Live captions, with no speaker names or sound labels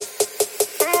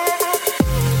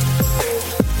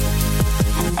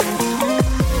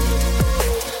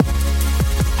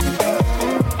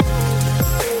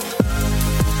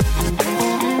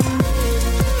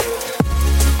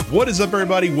What is up,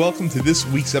 everybody? Welcome to this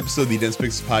week's episode of the Dense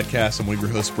Pixels Podcast. I'm one of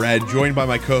your hosts, Brad, joined by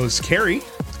my co-host, Carrie.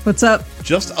 What's up?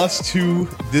 Just us two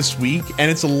this week, and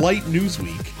it's a light news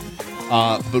week.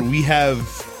 But we have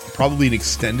probably an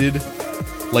extended,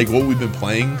 like, what we've been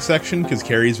playing section, because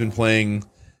Carrie's been playing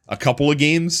a couple of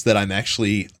games that I'm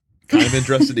actually kind of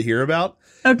interested to hear about.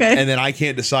 Okay. And then I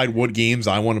can't decide what games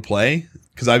I want to play,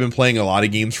 because I've been playing a lot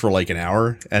of games for like an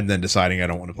hour, and then deciding I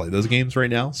don't want to play those games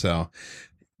right now. So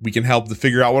we can help to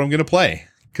figure out what I'm going to play,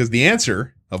 because the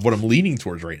answer of what I'm leaning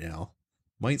towards right now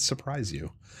might surprise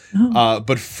you. Oh.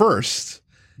 But first,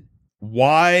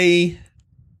 why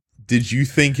did you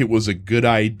think it was a good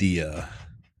idea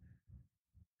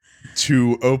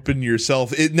to open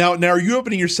yourself? Now, are you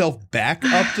opening yourself back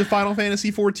up to Final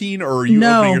Fantasy 14, or are you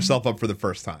opening yourself up for the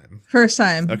first time? First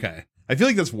time. Okay. I feel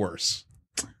like that's worse.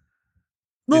 A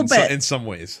little bit. In some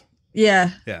ways.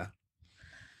 Yeah. Yeah.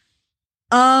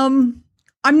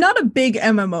 I'm not a big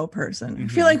MMO person. Mm-hmm. I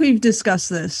feel like we've discussed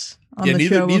this on the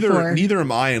show before. Neither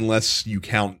am I, unless you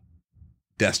count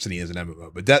Destiny as an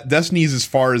MMO. But Destiny is as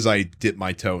far as I dip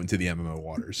my toe into the MMO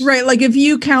waters. Right. Like if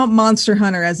you count Monster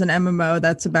Hunter as an MMO,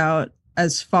 that's about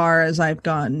as far as I've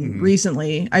gone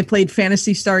recently. I played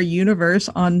Phantasy Star Universe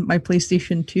on my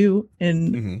PlayStation 2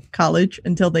 in college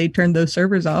until they turned those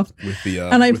servers off.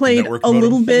 And I played a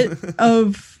little bit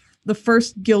of the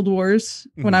first Guild Wars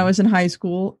when I was in high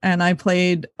school, and I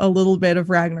played a little bit of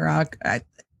Ragnarok. I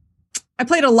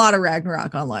played a lot of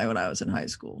Ragnarok online when I was in high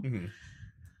school.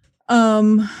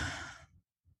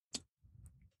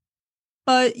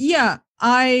 But yeah,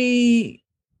 I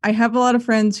have a lot of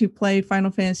friends who play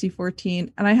Final Fantasy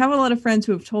 14, and I have a lot of friends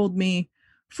who have told me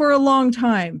for a long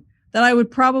time that I would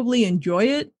probably enjoy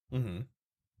it.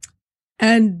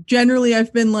 And generally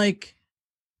I've been like,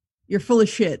 you're full of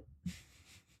shit.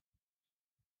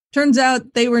 Turns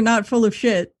out they were not full of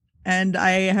shit, and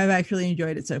I have actually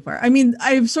enjoyed it so far. I mean,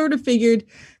 I've sort of figured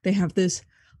they have this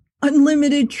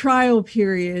unlimited trial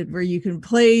period where you can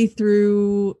play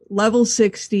through level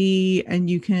 60 and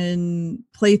you can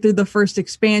play through the first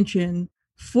expansion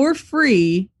for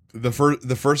free. The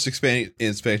first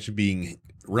expansion being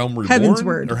Realm Reborn?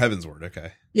 Heavensward. Or Heavensward,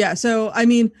 okay. Yeah, so I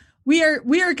mean, we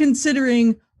are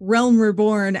considering Realm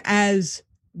Reborn as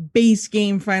base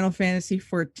game Final Fantasy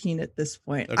 14 at this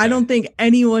point. Okay. I don't think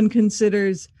anyone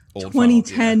considers old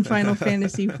 2010 Final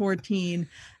Fantasy 14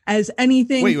 as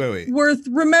anything worth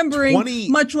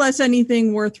remembering, much less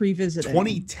anything worth revisiting.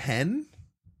 2010?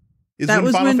 That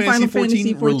was when Final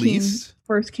Fantasy 14 released?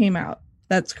 First came out.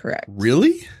 That's correct.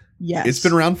 Really? Yes. It's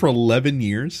been around for 11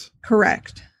 years?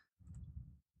 Correct.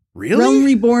 Really? Realm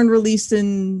Reborn released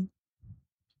in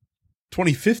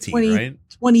 2015, right?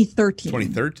 2013.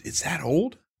 2013? It's that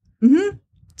old?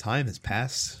 Time has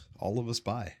passed all of us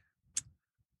by.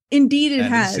 Indeed it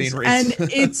has. And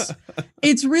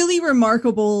it's really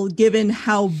remarkable given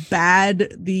how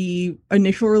bad the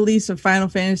initial release of Final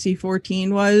Fantasy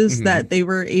 14 was that they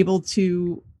were able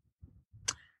to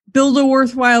build a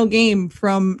worthwhile game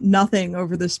from nothing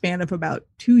over the span of about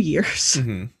 2 years.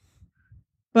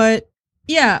 But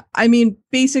yeah, I mean,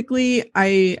 basically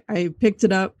I picked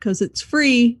it up because it's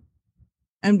free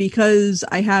and because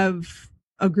I have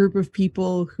a group of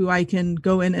people who I can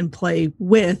go in and play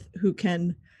with who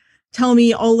can tell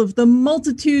me all of the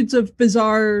multitudes of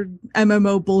bizarre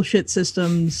MMO bullshit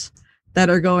systems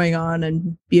that are going on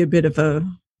and be a bit of a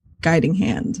guiding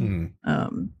hand.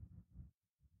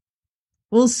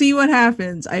 We'll see what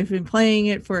happens. I've been playing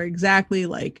it for exactly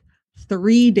like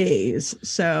 3 days.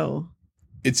 So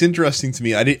it's interesting to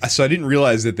me. I didn't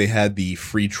realize that they had the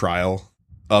free trial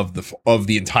of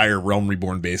the entire Realm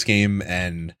Reborn base game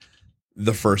and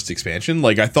the first expansion.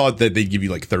 Like I thought that they'd give you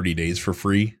like 30 days for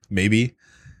free, maybe.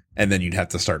 And then you'd have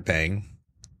to start paying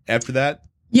after that.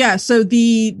 Yeah, so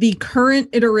the current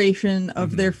iteration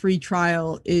of their free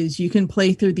trial is you can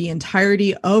play through the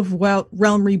entirety of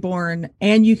Realm Reborn,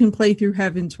 and you can play through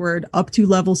Heavensward up to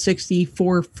level 60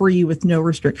 for free with no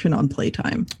restriction on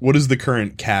playtime. What is the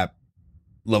current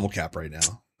level cap right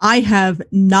now? I have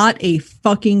not a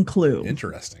fucking clue.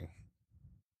 Interesting.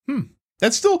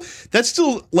 That's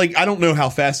still like, I don't know how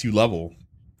fast you level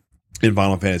in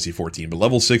Final Fantasy 14, but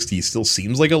level 60 still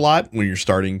seems like a lot when you're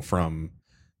starting from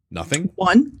nothing.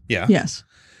 1? Yeah. Yes.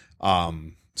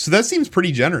 So that seems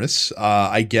pretty generous.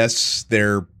 I guess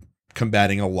they're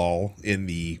combating a lull in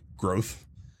the growth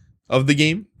of the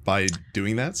game by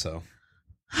doing that. So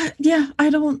yeah,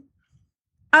 I don't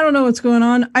know what's going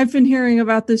on. I've been hearing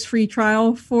about this free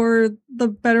trial for the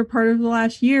better part of the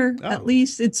last year. Oh. At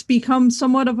least it's become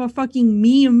somewhat of a fucking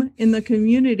meme in the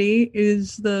community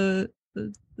is the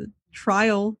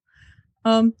trial.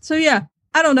 So yeah,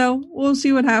 I don't know. We'll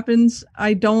see what happens.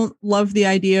 I don't love the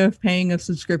idea of paying a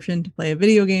subscription to play a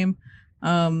video game.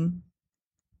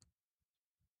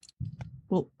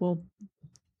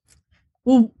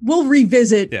 We'll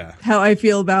revisit how I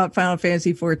feel about Final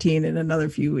Fantasy 14 in another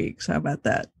few weeks. How about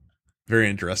that? Very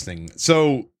interesting.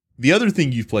 So the other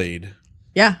thing you played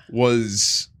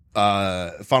was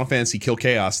Final Fantasy Kill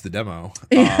Chaos, the demo.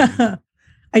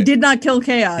 I did not kill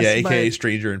Chaos. Yeah, aka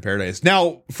Stranger in Paradise.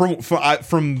 Now,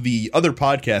 from the other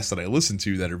podcasts that I listen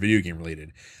to that are video game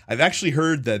related, I've actually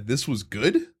heard that this was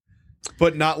good,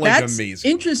 but not like That's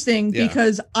amazing. Interesting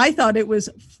because I thought it was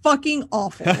fucking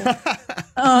awful.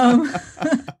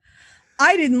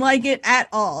 I didn't like it at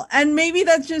all. And maybe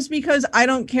that's just because I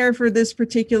don't care for this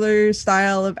particular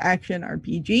style of action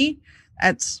RPG.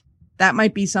 That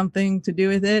might be something to do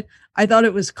with it. I thought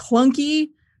it was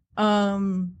clunky.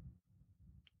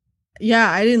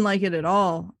 Yeah, I didn't like it at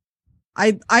all.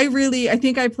 I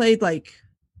think I played like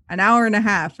an hour and a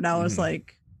half and I was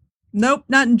like, nope,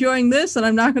 not enjoying this, and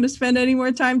I'm not going to spend any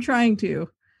more time trying to.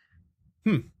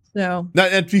 So now,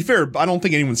 and to be fair, I don't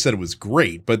think anyone said it was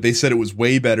great, but they said it was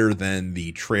way better than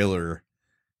the trailer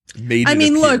made. I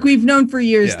mean, look, we've known for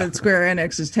years that Square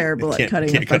Enix is terrible at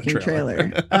cutting a fucking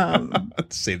trailer.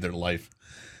 Save their life.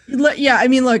 Yeah, I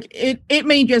mean, look, it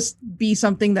may just be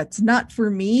something that's not for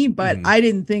me, but I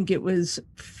didn't think it was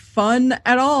fun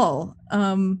at all.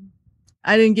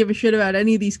 I didn't give a shit about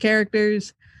any of these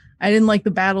characters. I didn't like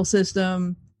the battle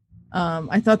system.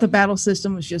 I thought the battle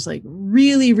system was just like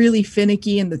really, really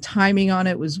finicky, and the timing on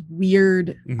it was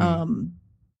weird.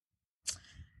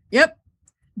 Yep.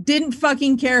 Didn't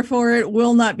fucking care for it.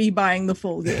 Will not be buying the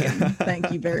full game.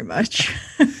 Thank you very much.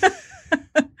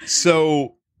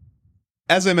 So,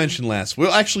 as I mentioned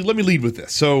actually, let me lead with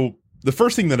this. So, the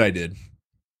first thing that I did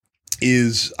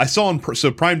is I saw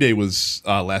so Prime Day was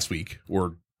last week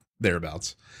or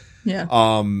thereabouts.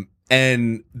 Yeah.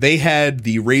 And they had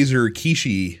the Razer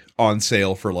Kishi on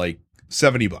sale for like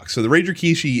 $70. So the Razer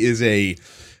Kishi is a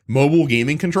mobile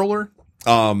gaming controller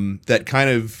that kind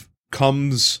of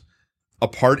comes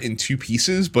apart in two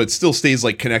pieces, but still stays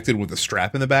like connected with a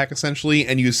strap in the back essentially.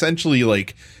 And you essentially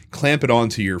like clamp it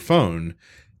onto your phone,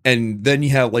 and then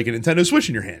you have like a Nintendo Switch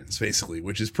in your hands basically,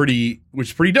 which is pretty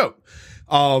dope.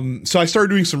 So I started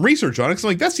doing some research on it because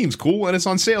I'm like, that seems cool and it's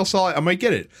on sale, so I might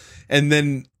get it. And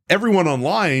then everyone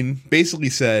online basically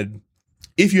said,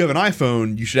 if you have an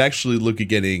iPhone, you should actually look at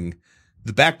getting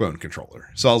the Backbone controller.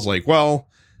 So I was like, well,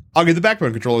 I'll get the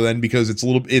Backbone controller then because it's a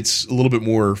little bit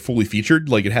more fully featured.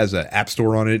 Like it has an app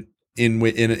store on it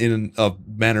in a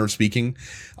manner of speaking,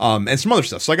 and some other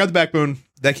stuff. So I got the Backbone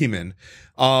that came in.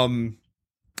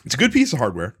 It's a good piece of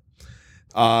hardware.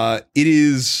 It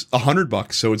is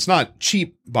 $100, so it's not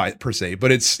cheap per se,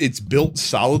 but it's built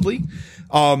solidly.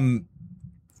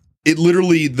 It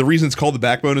literally, the reason it's called the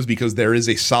Backbone is because there is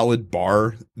a solid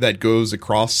bar that goes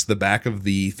across the back of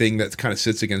the thing that kind of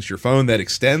sits against your phone that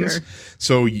extends. Sure.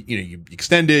 So, you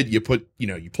extend it, you plug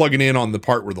it in on the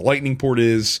part where the lightning port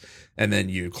is, and then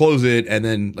you close it. And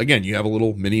then again, you have a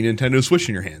little mini Nintendo Switch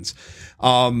in your hands.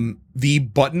 The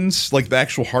buttons, like the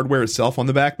actual hardware itself on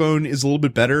the Backbone, is a little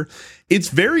bit better. It's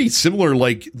very similar,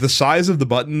 like the size of the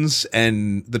buttons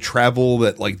and the travel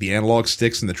that like the analog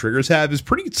sticks and the triggers have is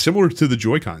pretty similar to the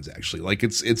Joy-Cons actually. Like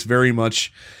it's very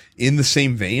much in the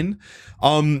same vein.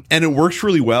 And it works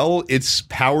really well. It's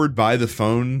powered by the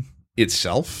phone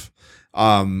itself,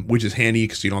 which is handy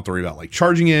because you don't have to worry about like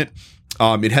charging it.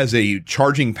 It has a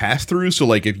charging pass-through, so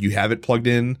like if you have it plugged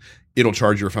in, it'll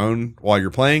charge your phone while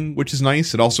you're playing, which is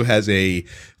nice. It also has a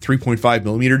 3.5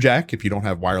 millimeter jack if you don't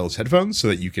have wireless headphones, so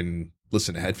that you can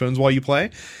listen to headphones while you play.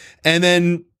 And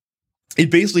then it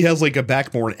basically has like a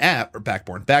Backbone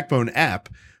app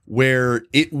where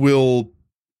it will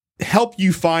help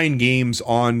you find games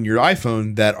on your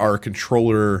iPhone that are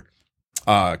controller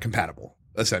compatible,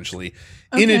 essentially.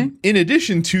 Okay. In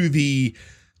addition to the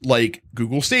like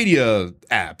Google Stadia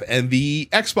app and the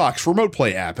Xbox Remote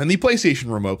Play app and the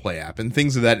PlayStation Remote Play app and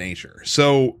things of that nature.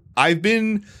 So I've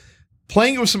been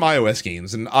playing it with some iOS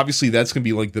games, and obviously that's going to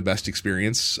be like the best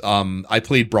experience. I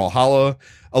played Brawlhalla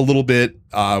a little bit,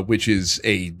 which is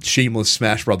a shameless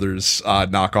Smash Brothers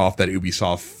knockoff that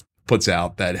Ubisoft puts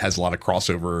out that has a lot of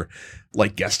crossover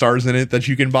like guest stars in it that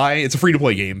you can buy. It's a free to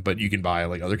play game, but you can buy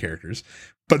like other characters,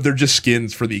 but they're just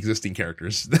skins for the existing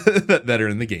characters that are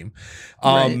in the game.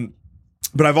 Right.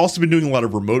 But I've also been doing a lot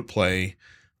of remote play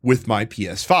with my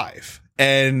PS5,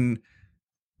 and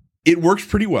it works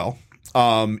pretty well.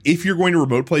 If you're going to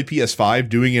remote play PS5,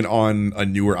 doing it on a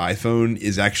newer iPhone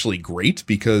is actually great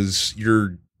because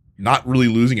you're not really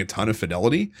losing a ton of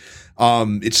fidelity.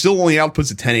 It still only outputs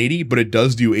at 1080, but it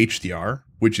does do HDR,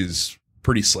 which is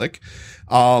pretty slick.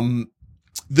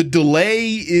 The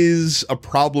delay is a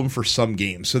problem for some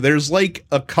games. So there's like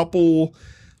a couple,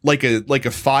 like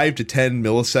a 5 to 10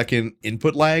 millisecond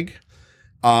input lag.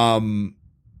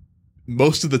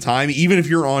 Most of the time, even if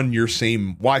you're on your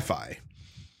same Wi-Fi,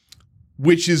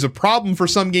 which is a problem for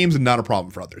some games and not a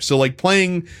problem for others. So like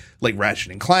playing like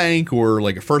Ratchet and Clank or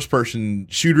like a first person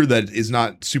shooter that is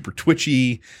not super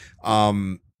twitchy,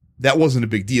 that wasn't a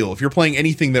big deal. If you're playing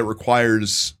anything that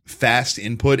requires fast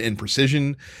input and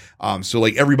precision, so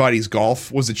like Everybody's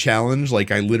Golf was a challenge.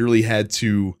 Like I literally had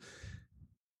to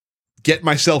get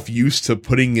myself used to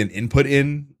putting an input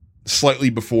in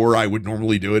slightly before I would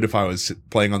normally do it if I was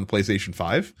playing on the PlayStation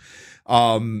 5.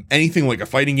 Anything like a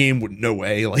fighting game, no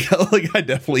way. Like I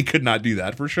definitely could not do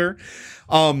that for sure.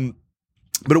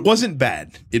 But it wasn't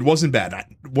bad. It wasn't bad.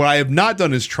 What I have not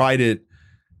done is tried it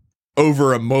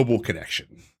over a mobile connection.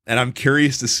 And I'm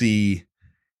curious to see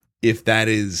if that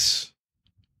is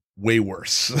way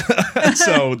worse.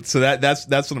 so that's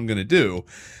what I'm going to do.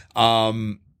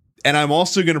 And I'm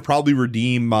also going to probably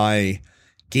redeem my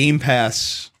Game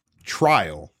Pass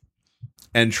trial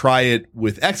and try it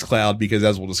with xCloud, because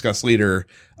as we'll discuss later,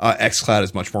 xCloud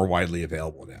is much more widely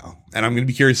available now. And I'm going to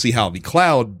be curious to see how the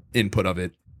cloud input of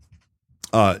it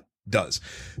does.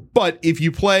 But if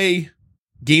you play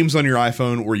games on your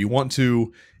iPhone or you want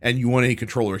to, and you want a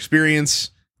controller experience,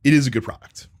 it is a good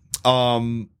product.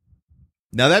 Now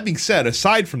that being said,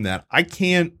 aside from that, I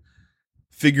can't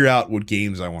figure out what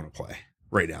games I want to play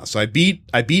right now. So I beat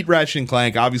Ratchet and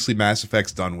Clank. Obviously Mass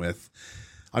Effect's done with.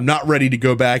 I'm not ready to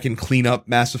go back and clean up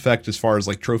Mass Effect as far as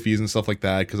like trophies and stuff like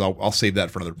that, because I'll save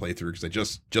that for another playthrough, because I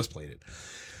just played it.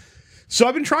 So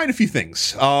I've been trying a few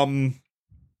things. I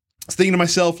was thinking to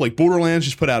myself, like Borderlands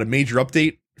just put out a major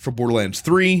update for Borderlands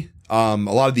 3. A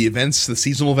lot of the events, the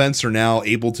seasonal events, are now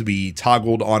able to be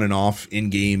toggled on and off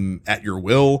in-game at your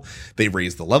will. They've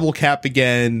raised the level cap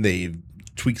again. They've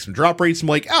tweaked some drop rates. I'm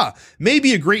like,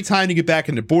 maybe a great time to get back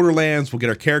into Borderlands. We'll get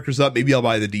our characters up. Maybe I'll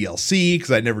buy the DLC,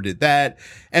 because I never did that.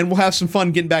 And we'll have some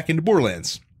fun getting back into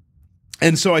Borderlands.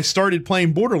 And so I started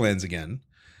playing Borderlands again.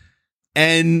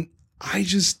 And I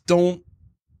just don't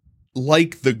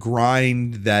like the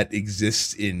grind that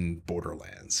exists in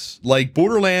Borderlands. Like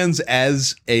Borderlands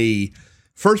as a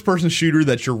first-person shooter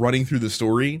that you're running through the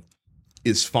story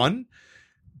is fun.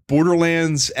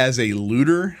 Borderlands as a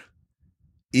looter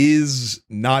is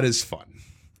not as fun.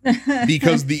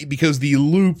 because the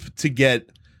loop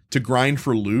to grind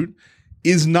for loot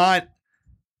is not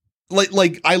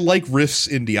like I like rifts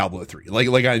in Diablo 3.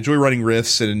 Like I enjoy running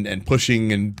rifts and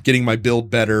pushing and getting my build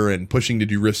better and pushing to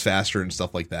do rifts faster and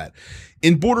stuff like that.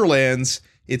 In Borderlands,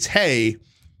 it's, hey,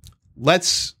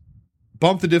 let's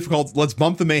bump the difficulty, let's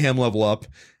bump the mayhem level up,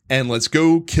 and let's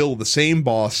go kill the same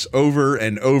boss over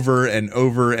and over and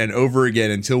over and over again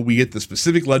until we get the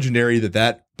specific legendary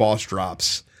that boss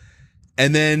drops.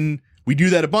 And then we do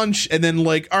that a bunch, and then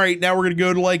like, all right, now we're going to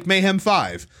go to like Mayhem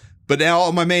 5. But now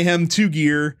all my Mayhem 2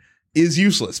 gear is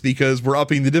useless because we're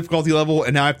upping the difficulty level,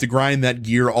 and now I have to grind that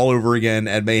gear all over again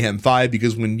at Mayhem 5,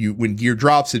 because when gear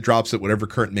drops, it drops at whatever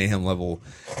current Mayhem level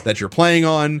that you're playing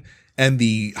on, and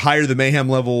the higher the Mayhem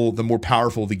level, the more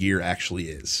powerful the gear actually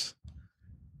is.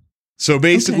 So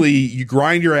basically, you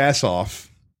grind your ass off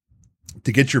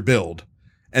to get your build,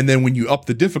 and then when you up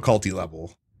the difficulty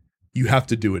level, you have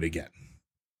to do it again.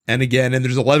 And again, and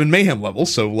there's 11 Mayhem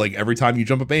levels, so like every time you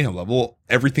jump a Mayhem level,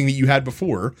 everything that you had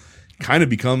before kind of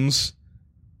becomes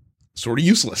sort of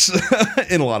useless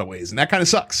in a lot of ways, and that kind of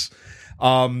sucks. So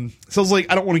I was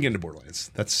like, I don't want to get into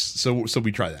Borderlands. So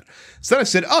we try that. So then I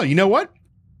said, oh, you know what?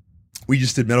 We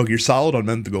just did Metal Gear Solid on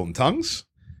Men with the Golden Tongues.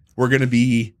 We're going to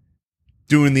be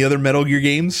doing the other Metal Gear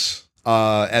games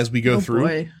as we go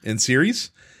through in series.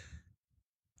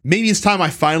 Maybe it's time I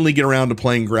finally get around to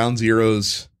playing Ground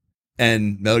Zeroes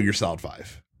and Metal Gear Solid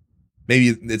 5. Maybe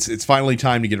it's finally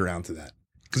time to get around to that,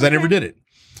 because I never did it.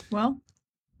 Well,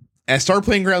 and I started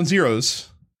playing Ground Zeroes,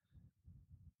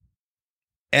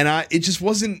 and it just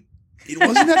wasn't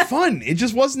that fun. It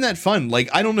just wasn't that fun. Like,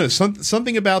 I don't know,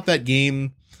 something about that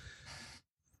game.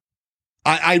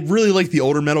 I really like the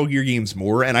older Metal Gear games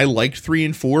more, and I liked 3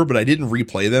 and 4, but I didn't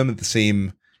replay them at the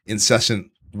same incessant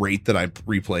rate that I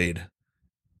replayed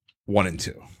 1 and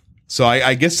 2. So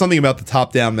I guess something about the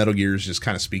top-down Metal Gears just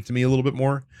kind of speak to me a little bit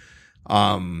more.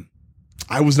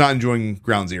 I was not enjoying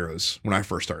Ground Zeroes when I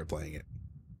first started playing it.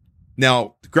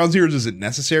 Now, Ground Zeroes isn't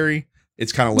necessary.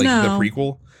 It's kind of like the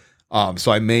prequel.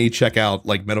 So I may check out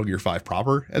like Metal Gear 5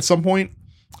 proper at some point.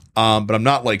 But I'm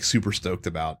not like super stoked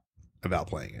about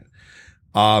playing it.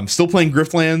 Still playing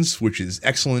Griftlands, which is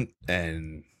excellent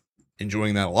and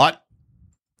enjoying that a lot.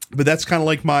 But that's kind of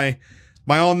like my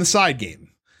on the side game.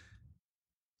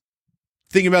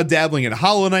 thinking about dabbling in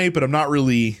Hollow Knight, but I'm not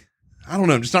really, I don't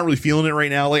know, I'm just not really feeling it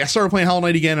right now. Like, I started playing Hollow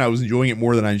Knight again. I was enjoying it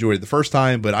more than I enjoyed it the first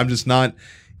time, but I'm just not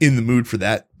in the mood for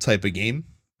that type of game,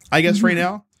 I guess, right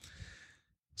now.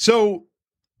 So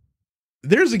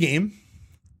there's a game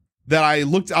that I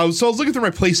was looking through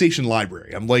my PlayStation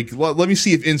library. I'm like, well, let me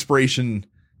see if inspiration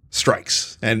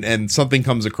strikes and something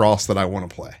comes across that I want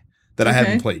to play that I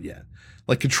haven't played yet.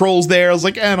 Like, Control's there. I was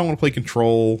like, I don't want to play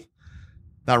Control.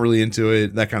 Not really into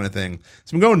it, that kind of thing.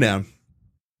 So I'm going down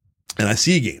and I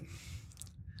see a game.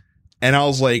 And I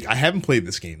was like, I haven't played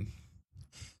this game.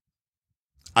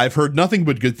 I've heard nothing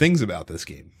but good things about this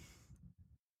game.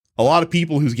 A lot of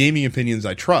people whose gaming opinions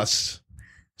I trust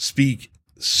speak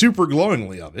super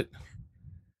glowingly of it.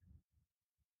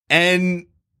 And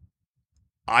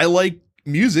I like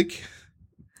music.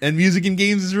 And music in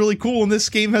games is really cool. And this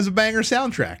game has a banger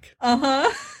soundtrack.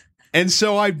 Uh-huh. And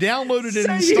so I've downloaded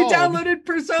and installed. You downloaded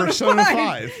Persona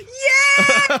 5.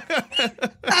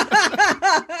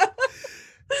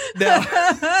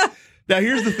 Yeah! Now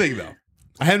here's the thing, though.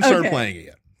 I haven't started playing it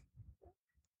yet.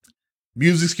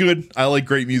 Music's good. I like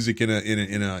great music in a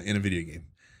video game.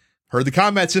 Heard the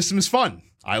combat system is fun.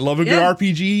 I love a good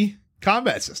RPG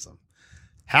combat system.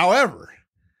 However,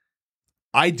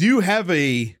 I do have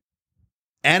a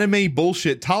anime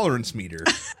bullshit tolerance meter.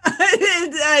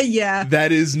 Yeah.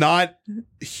 That is not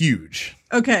huge.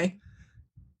 Okay.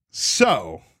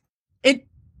 So it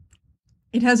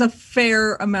has a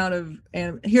fair amount of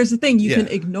anime. Here's the thing, you can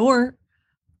ignore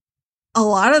a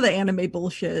lot of the anime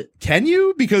bullshit. Can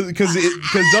you? Because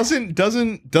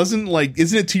doesn't like,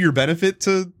 isn't it to your benefit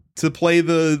to play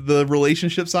the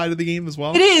relationship side of the game as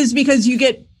well? It is, because you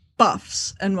get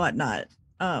buffs and whatnot.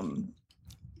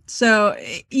 So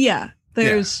yeah,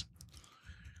 there's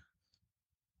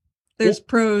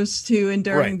pros to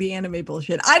enduring the anime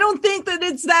bullshit. I don't think that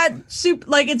it's that super,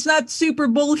 like, it's not super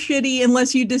bullshitty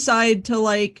unless you decide to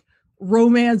like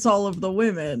romance all of the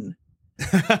women.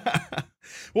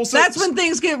 Well, so that's when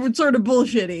things get sort of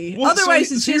bullshitty. Well,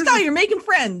 otherwise, it's just you're making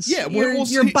friends. Yeah,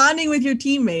 you're bonding with your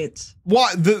teammates.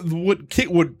 What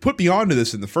put me onto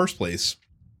this in the first place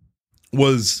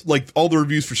was like all the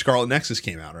reviews for Scarlet Nexus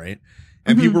came out, right?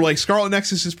 And people were like, Scarlet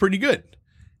Nexus is pretty good.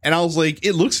 And I was like,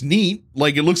 it looks neat.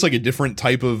 Like, it looks like a different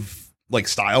type of like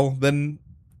style than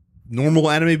normal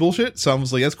anime bullshit. So I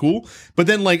was like, that's cool. But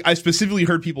then like, I specifically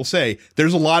heard people say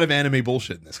there's a lot of anime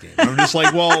bullshit in this game. And I'm just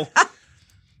like, well,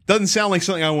 doesn't sound like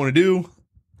something I want to do,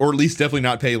 or at least definitely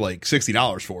not pay like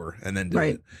 $60 for and then do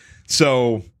it.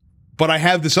 So, but I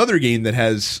have this other game that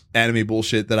has anime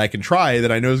bullshit that I can try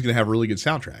that I know is going to have a really good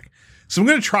soundtrack. So I'm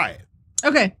going to try it.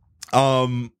 Okay.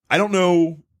 I don't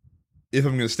know if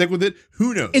I'm going to stick with it.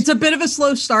 Who knows? It's a bit of a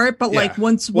slow start, but like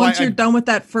once you're done with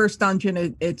that first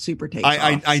dungeon, it super takes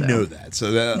off. I know that.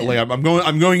 So that like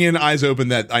I'm going in eyes open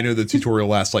that I know the tutorial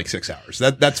lasts like 6 hours.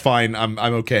 That's fine. I'm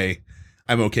okay.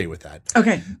 I'm okay with that.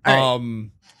 Okay. All right.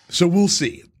 So we'll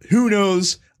see. Who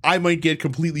knows? I might get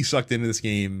completely sucked into this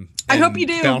game. I hope you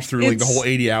do. Bounce through like the whole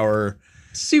 80-hour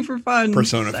super fun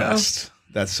Persona Fest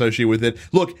that's associated with it.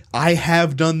 Look, I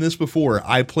have done this before.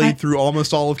 I played through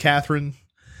almost all of Catherine.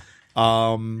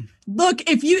 Look,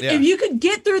 if you could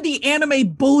get through the anime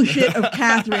bullshit of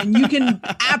Catherine, you can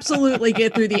absolutely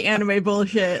get through the anime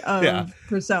bullshit of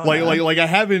Persona. Like I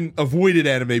haven't avoided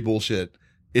anime bullshit.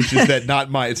 It's just that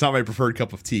it's not my preferred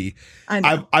cup of tea. I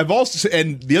know. I've also,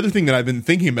 and the other thing that I've been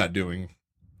thinking about doing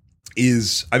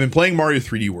is I've been playing Mario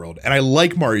 3D World, and I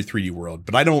like Mario 3D World,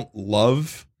 but I don't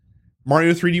love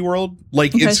Mario 3D World.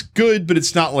 Like, it's good, but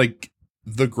it's not like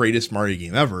the greatest Mario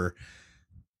game ever.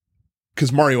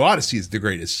 Because Mario Odyssey is the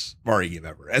greatest Mario game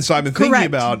ever. And so I've been thinking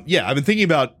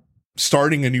about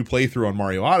starting a new playthrough on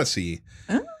Mario Odyssey.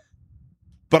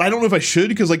 But I don't know if I should,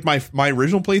 because like my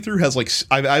original playthrough has like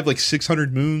I have like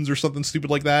 600 moons or something stupid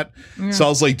like that. Yeah. So I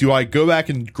was like, do I go back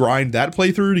and grind that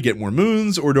playthrough to get more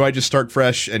moons, or do I just start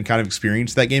fresh and kind of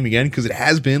experience that game again? Because it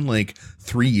has been like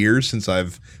 3 years since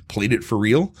I've played it for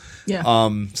real. Yeah. So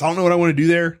I don't know what I want to do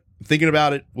there. I'm thinking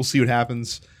about it. We'll see what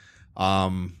happens.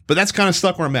 But that's kind of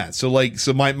stuck where I'm at. So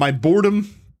my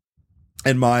boredom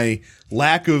and my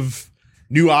lack of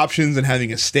new options and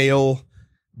having a stale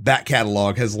back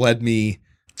catalog has led me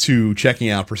to checking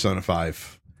out Persona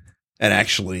 5 and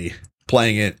actually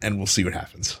playing it, and we'll see what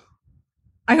happens.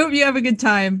 I hope you have a good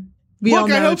time.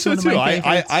 I hope so too.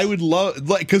 I would love,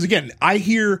 like, because again, I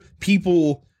hear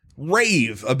people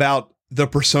rave about the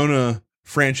Persona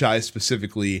franchise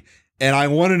specifically, and I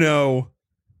want to know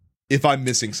if I'm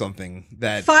missing something.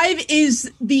 That 5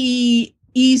 is the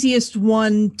easiest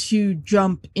one to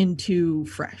jump into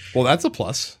fresh. Well, that's a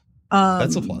plus.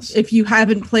 That's a plus. If you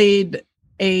haven't played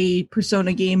a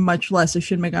Persona game, much less a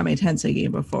Shin Megami Tensei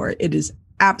game before, it is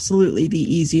absolutely the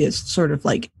easiest sort of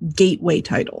like gateway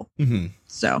title. Mm-hmm.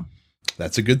 So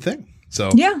that's a good thing.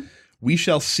 So yeah, we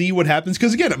shall see what happens.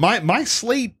 Because again, my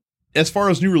slate as far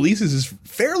as new releases is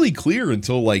fairly clear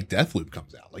until like Deathloop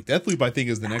comes out. Like Deathloop, I think,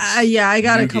 is the next. I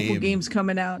got a couple games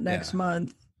coming out next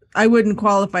month. I wouldn't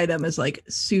qualify them as like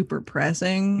super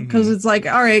pressing because it's like,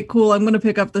 all right, cool. I'm going to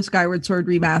pick up the Skyward Sword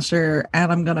remaster and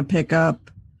I'm going to pick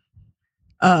up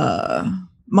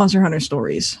Monster Hunter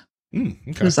Stories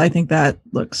because I think that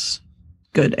looks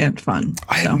good and fun.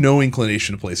 I have no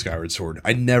inclination to play Skyward Sword.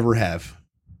 I never have.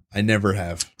 I never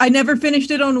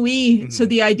finished it on Wii. So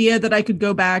the idea that I could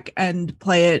go back and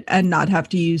play it and not have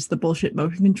to use the bullshit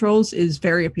motion controls is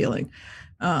very appealing.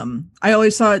 I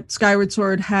always thought Skyward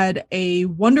Sword had a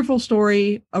wonderful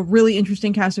story, a really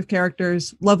interesting cast of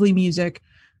characters, lovely music,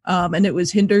 and it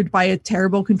was hindered by a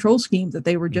terrible control scheme that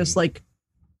they were just like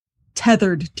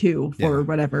tethered to for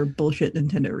whatever bullshit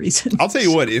Nintendo reason. I'll tell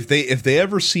you what, if they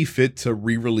ever see fit to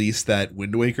re-release that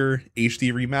Wind Waker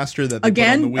HD remaster that they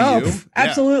again, put on the Wii U,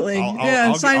 absolutely,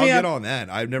 I'll sign me get up on that.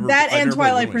 I've and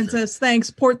Twilight Princess. Thanks,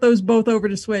 port those both over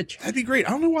to Switch. That'd be great.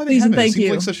 I don't know why they haven't. It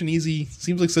seems like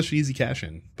such an easy cash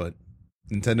in, but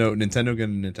Nintendo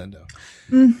getting Nintendo.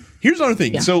 Here's another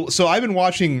thing. Yeah. So I've been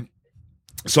watching.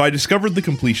 So I discovered The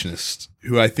Completionist,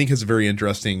 who I think has a very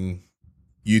interesting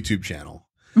YouTube channel.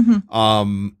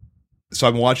 So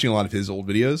I've been watching a lot of his old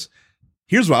videos.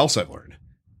 Here's what else I've learned.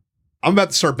 I'm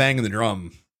about to start banging the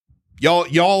drum.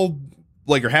 Y'all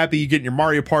like are happy getting your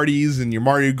Mario parties and your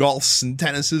Mario golfs and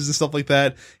tennises and stuff like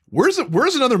that. Where's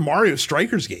another Mario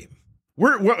Strikers game?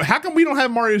 How come we don't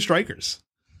have Mario Strikers?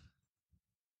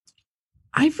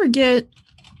 I forget.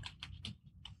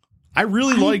 I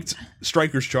really liked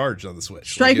Strikers Charge on the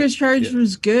Switch. Strikers Charge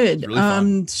was good.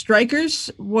 Really Strikers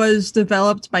was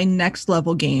developed by Next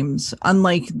Level Games,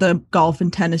 unlike the golf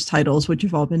and tennis titles, which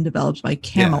have all been developed by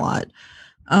Camelot.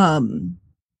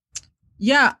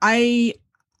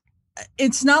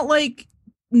 It's not like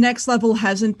Next Level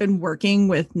hasn't been working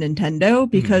with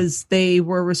Nintendo because they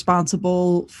were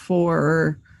responsible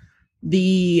for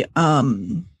the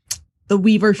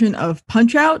Wii version of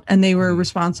Punch-Out, and they were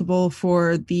responsible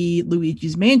for the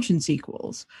Luigi's Mansion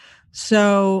sequels.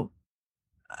 So,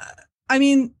 I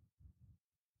mean,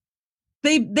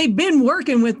 they've been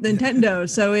working with Nintendo,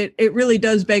 so it really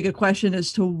does beg a question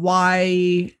as to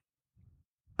why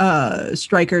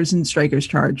Strikers and Strikers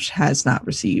Charge has not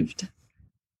received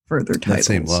further titles.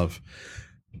 That same love.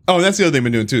 Oh, that's the other thing I've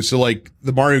been doing too. So, like,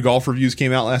 the Mario Golf reviews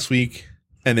came out last week,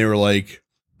 and they were like,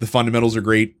 the fundamentals are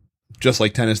great. Just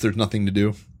like tennis, there's nothing to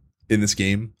do in this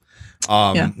game,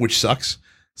 which sucks.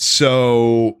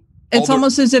 So it's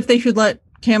almost as if they should let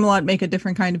Camelot make a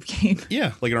different kind of game.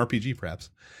 Yeah, like an RPG,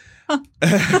 perhaps.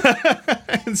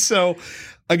 And so,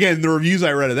 again, the reviews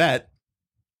I read of that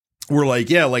were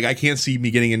like, I can't see me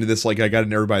getting into this like I got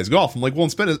in Everybody's Golf. I'm like, well,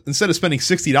 instead of spending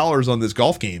 $60 on this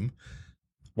golf game,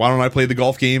 why don't I play the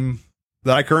golf game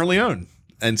that I currently own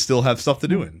and still have stuff to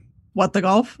do in? What, the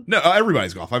golf? No,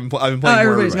 Everybody's Golf. I've been playing more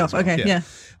Everybody's Golf. Okay, yeah.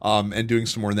 And doing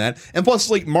some more than that. And plus,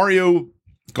 like, Mario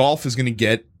Golf is going to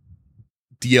get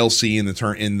DLC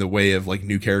in the way of like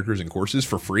new characters and courses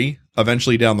for free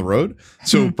eventually down the road.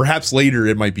 So perhaps later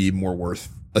it might be more worth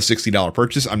a $60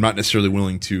 purchase. I'm not necessarily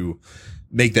willing to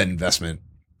make that investment.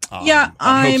 I'm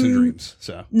hopes and dreams,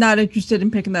 not interested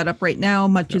in picking that up right now,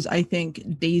 much as I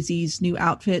think Daisy's new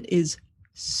outfit is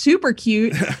super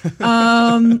cute.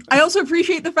 I also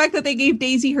appreciate the fact that they gave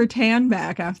Daisy her tan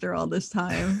back after all this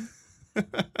time.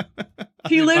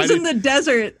 She lives in the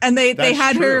desert, and they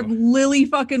had her lily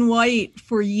fucking white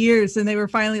for years, and they were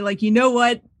finally like, you know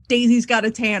what? Daisy's got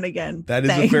a tan again. That is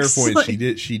a fair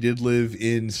point. She did live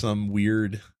in some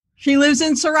weird. She lives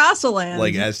in Sarasaland,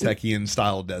 like Aztecian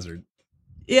style desert.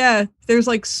 Yeah, there's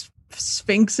like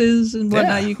sphinxes and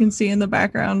whatnot you can see in the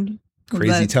background.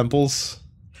 Crazy temples.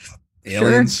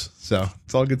 Aliens, so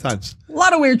it's all good times. A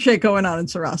lot of weird shit going on in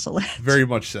Sarasaland. Very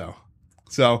much so.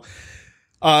 So,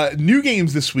 new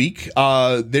games this week.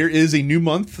 There is a new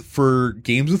month for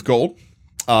Games with Gold.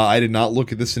 I did not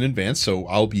look at this in advance, so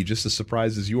I'll be just as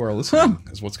surprised as you are listening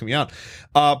as what's coming out.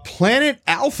 Planet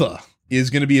Alpha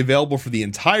is going to be available for the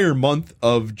entire month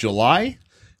of July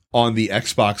on the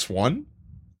Xbox One.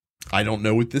 I don't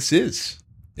know what this is.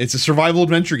 It's a survival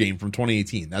adventure game from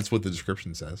 2018. That's what the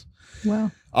description says.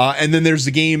 Wow. And then there's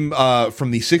the game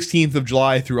from the 16th of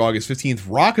July through August 15th,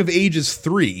 Rock of Ages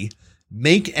 3,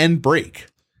 Make and Break,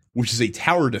 which is a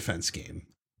tower defense game.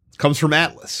 Comes from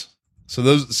Atlas. So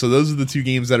those are the two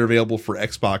games that are available for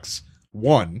Xbox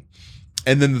One.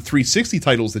 And then the 360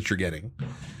 titles that you're getting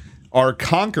are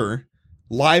Conquer,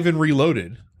 Live and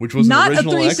Reloaded, which was not an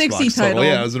original a 360 Xbox title.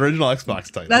 Yeah, it was an original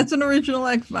Xbox title. That's an original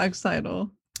Xbox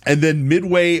title. And then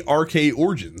Midway Arcade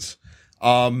Origins.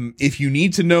 If you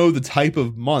need to know the type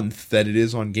of month that it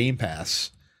is on Game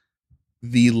Pass,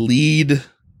 the lead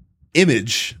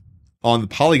image on the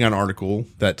Polygon article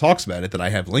that talks about it, that I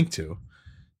have linked to,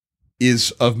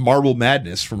 is of Marble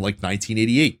Madness from like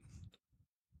 1988.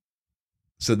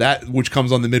 So that, which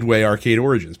comes on the Midway Arcade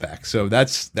Origins pack. So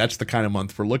that's the kind of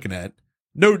month we're looking at.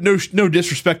 No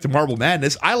disrespect to Marble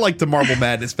Madness. I liked the Marble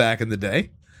Madness back in the day.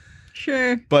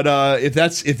 Sure. But if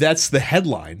that's the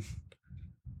headline,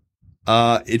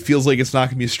 it feels like it's not going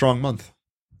to be a strong month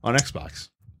on Xbox.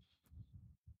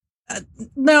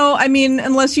 No, I mean,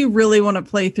 unless you really want to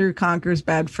play through Conker's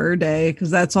Bad Fur Day, because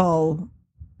that's all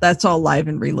Live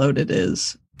and Reloaded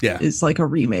is. Yeah, it's like a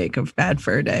remake of Bad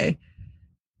Fur Day,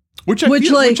 which I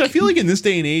feel like in this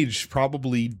day and age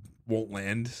probably won't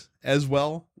land as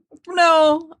well.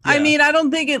 No, yeah. I mean, I don't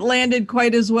think it landed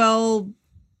quite as well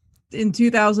in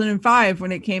 2005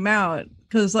 when it came out,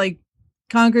 because like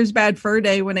Conker's Bad Fur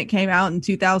Day, when it came out in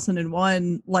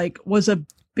 2001, like was a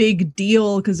big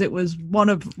deal because it was one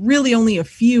of really only a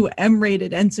few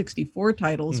M-rated N64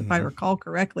 titles, if I recall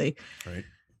correctly. Right.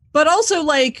 But also,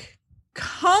 like,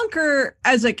 Conker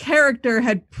as a character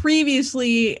had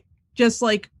previously just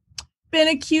like been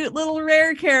a cute little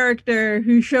rare character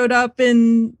who showed up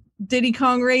in Diddy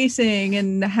Kong Racing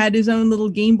and had his own little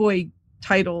Game Boy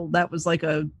title that was like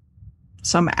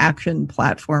some action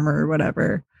platformer or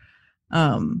whatever.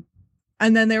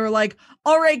 And then they were like,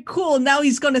 all right, cool. Now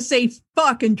he's going to say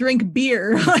fuck and drink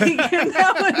beer. Like, and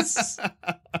that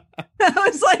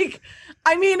was like,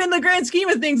 I mean, in the grand scheme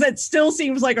of things, that still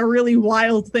seems like a really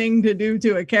wild thing to do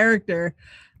to a character.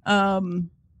 Well,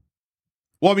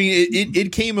 I mean,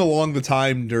 it came along the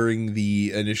time during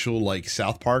the initial like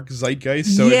South Park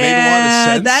zeitgeist. So it made a lot of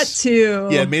sense. That too.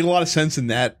 Yeah, it made a lot of sense in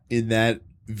that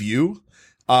view.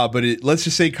 But let's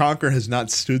just say Conker has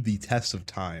not stood the test of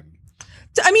time.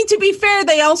 I mean, to be fair,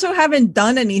 they also haven't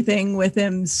done anything with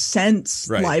him since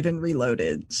Right. Live and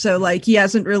Reloaded. So, like, he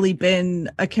hasn't really been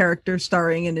a character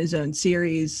starring in his own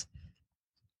series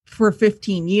for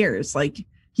 15 years. Like,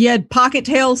 he had Pocket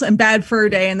Tales and Bad Fur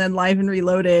Day, and then Live and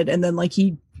Reloaded, and then, like,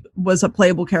 he was a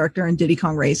playable character in Diddy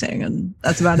Kong Racing, and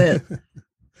that's about it.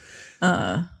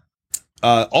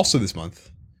 Also this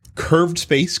month, Curved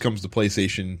Space comes to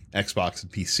PlayStation, Xbox,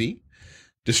 and PC.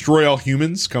 Destroy All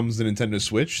Humans comes to Nintendo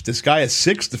Switch. Disgaea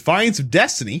 6 Defiance of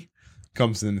Destiny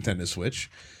comes to the Nintendo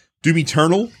Switch. Doom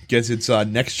Eternal gets its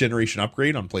next generation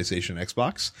upgrade on PlayStation and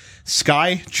Xbox.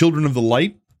 Sky Children of the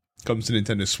Light comes to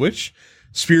Nintendo Switch.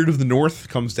 Spirit of the North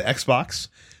comes to Xbox.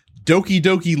 Doki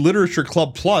Doki Literature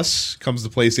Club Plus comes to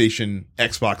PlayStation,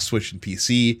 Xbox, Switch, and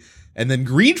PC. And then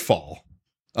Greedfall,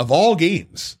 of all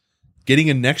games, getting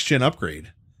a next gen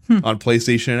upgrade on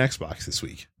PlayStation and Xbox this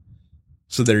week.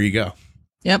 So there you go.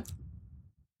 Yep.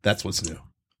 That's what's new.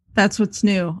 That's what's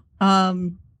new.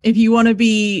 If you want to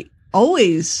be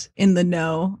always in the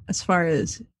know as far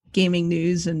as gaming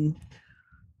news and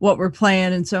what we're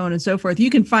playing and so on and so forth,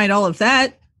 you can find all of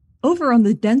that over on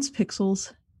the Dense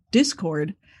Pixels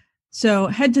Discord. So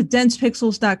head to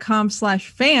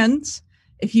densepixels.com/fans.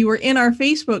 If you were in our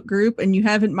Facebook group and you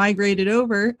haven't migrated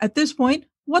over at this point,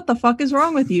 what the fuck is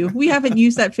wrong with you? We haven't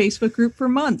used that Facebook group for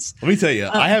months. Let me tell you,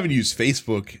 I haven't used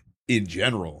Facebook in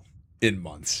general in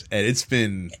months, and it's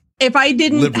been, if I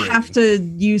didn't liberating. have to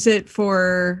use it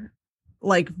for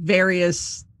like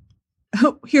various,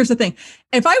 here's the thing,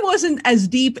 if I wasn't as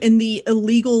deep in the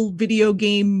illegal video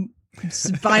game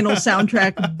vinyl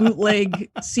soundtrack bootleg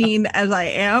scene as I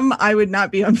am, I would not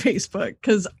be on Facebook,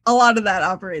 because a lot of that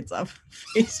operates off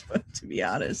Facebook, to be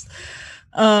honest.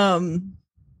 But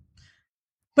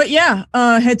yeah,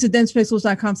 head to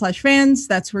densepixels.com/fans.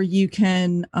 That's where you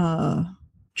can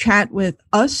chat with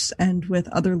us and with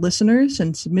other listeners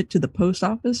and submit to the post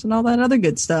office and all that other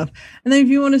good stuff. And then if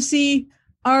you want to see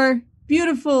our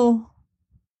beautiful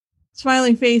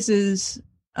smiling faces,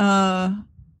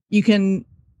 you can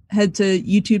head to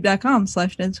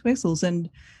youtube.com/densepixels and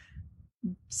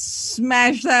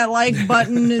smash that like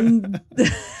button and the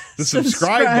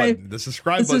subscribe button. The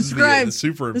subscribe button is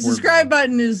super important. The subscribe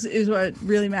button is what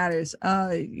really matters.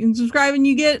 You can subscribe and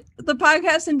you get the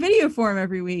podcast in video form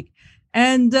every week.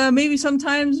 And maybe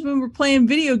sometimes when we're playing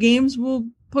video games, we'll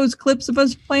post clips of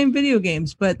us playing video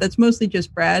games, but that's mostly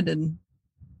just Brad, and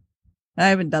I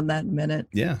haven't done that in a minute.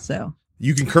 Yeah. So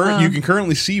you can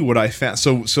currently see what I found.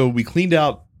 So we cleaned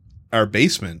out our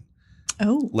basement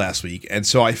last week, and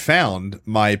so I found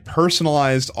my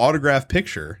personalized autograph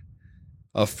picture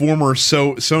of former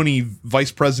Sony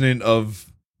vice president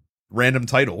of random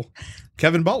title,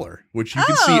 Kevin Butler, which you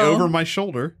can see over my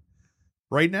shoulder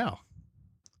right now.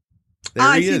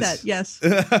 There he is. I see that. Yes.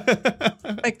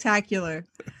 Spectacular.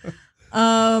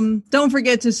 Don't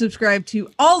forget to subscribe to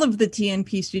all of the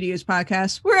TNP Studios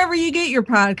podcasts wherever you get your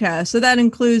podcasts. So that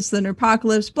includes the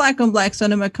Nerpocalypse, Black on Black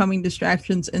Cinema, Coming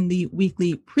Distractions, and the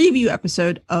weekly preview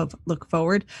episode of Look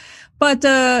Forward. But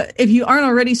if you aren't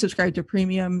already subscribed to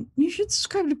Premium, you should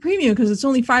subscribe to Premium because it's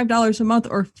only $5 a month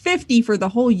or $50 for the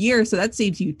whole year. So that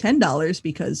saves you $10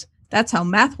 because that's how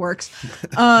math works.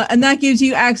 And that gives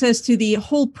you access to the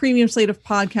whole premium slate of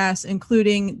podcasts,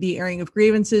 including The Airing of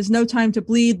Grievances, No Time to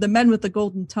Bleed, The Men with the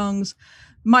Golden Tongues,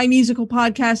 my musical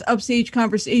podcast, Upstage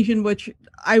Conversation, which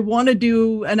I want to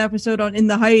do an episode on In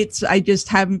the Heights. I just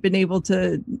haven't been able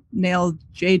to nail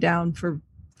Jay down for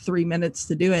 3 minutes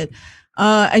to do it.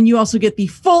 And you also get the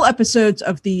full episodes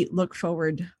of the Look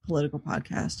Forward political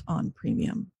podcast on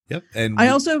Premium. Yep. And I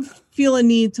also feel a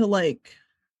need to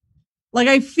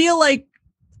I feel like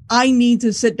I need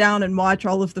to sit down and watch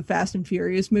all of the Fast and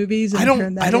Furious movies and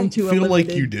turn that into a limited. I don't feel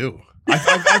like you do.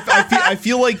 I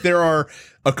feel like there are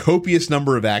a copious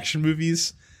number of action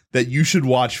movies that you should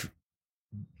watch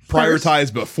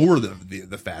prioritized before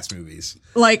the Fast movies.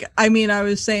 I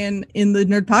was saying in the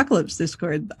Nerdpocalypse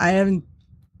Discord, I haven't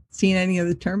seen any of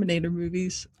the Terminator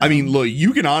movies. I mean, look,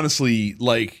 you can honestly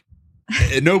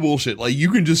no bullshit.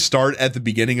 You can just start at the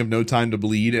beginning of No Time to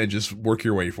Bleed and just work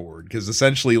your way forward. Because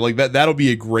essentially, that'll be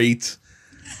a great,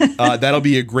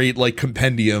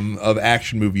 compendium of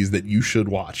action movies that you should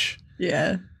watch.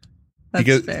 Yeah,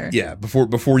 that's fair. Yeah,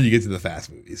 before you get to the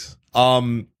Fast movies.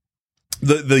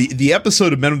 The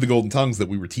episode of Men with the Golden Tongues that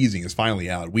we were teasing is finally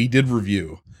out. We did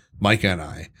review, Micah and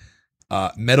I,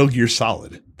 Metal Gear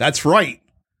Solid. That's right,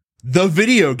 the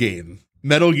video game.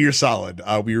 Metal Gear Solid.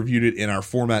 We reviewed it in our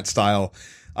format style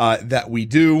that we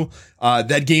do.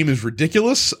 That game is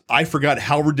ridiculous. I forgot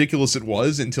how ridiculous it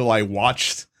was until I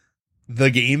watched the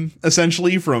game,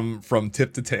 essentially, from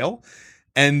tip to tail.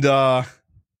 And that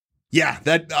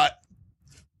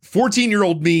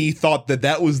 14-year-old me thought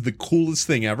that was the coolest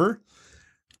thing ever.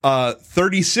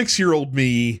 36-year-old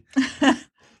me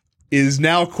is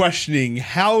now questioning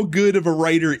how good of a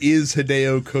writer is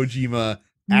Hideo Kojima.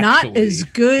 Not as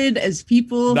good as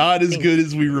people. Not as good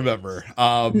as we remember.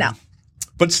 No.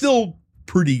 But still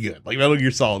pretty good. Metal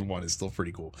Gear Solid 1 is still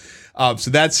pretty cool.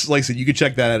 So that's, like I said, you can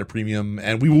check that out at Premium.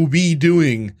 And we will be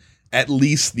doing at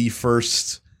least the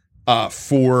first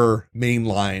 4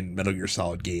 mainline Metal Gear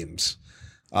Solid games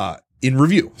in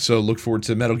review. So look forward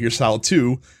to Metal Gear Solid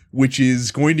 2, which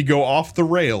is going to go off the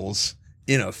rails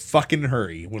in a fucking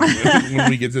hurry when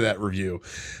we get to that review.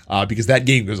 Because that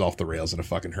game goes off the rails in a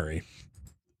fucking hurry.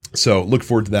 So look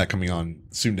forward to that coming on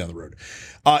soon down the road.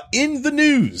 In the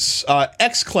news,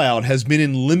 xCloud has been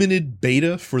in limited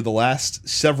beta for the last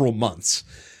several months.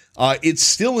 It's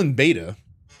still in beta.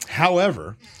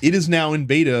 However, it is now in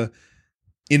beta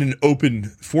in an open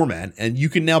format, and you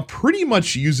can now pretty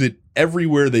much use it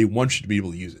everywhere they want you to be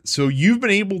able to use it. So you've been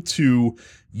able to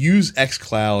use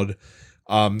xCloud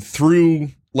through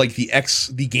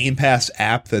the Game Pass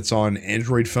app that's on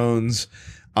Android phones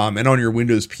and on your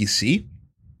Windows PC.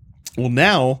 Well,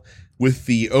 now with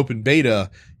the open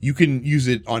beta, you can use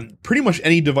it on pretty much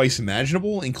any device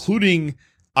imaginable, including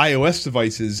iOS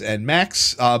devices and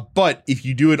Macs. But if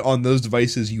you do it on those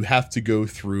devices, you have to go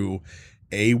through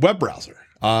a web browser.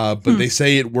 But they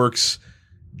say it works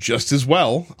just as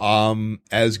well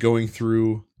as going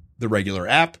through the regular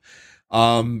app.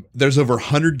 There's over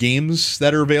 100 games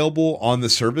that are available on the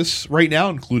service right now,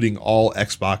 including all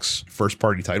Xbox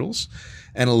first-party titles,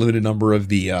 and a limited number of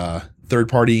the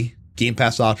third-party Game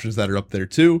Pass options that are up there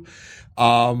too.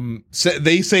 So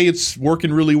they say it's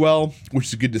working really well, which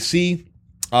is good to see.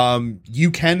 You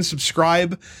can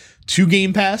subscribe to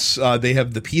Game Pass. They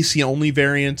have the PC only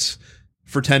variant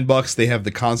for $10. They have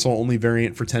the console only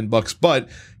variant for $10, but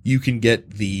you can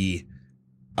get the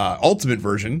ultimate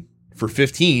version for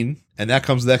 $15, and that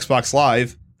comes with Xbox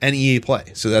Live and EA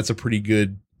Play. So that's a pretty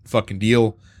good fucking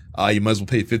deal. You might as well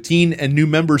pay $15, and new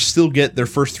members still get their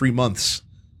first 3 months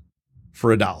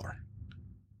for $1.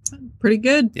 Pretty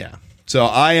good. Yeah. So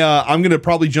I'm going to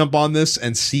probably jump on this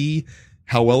and see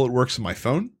how well it works on my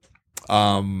phone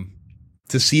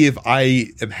to see if I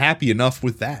am happy enough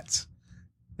with that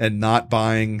and not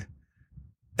buying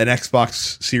an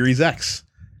Xbox Series X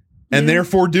and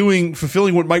therefore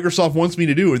fulfilling what Microsoft wants me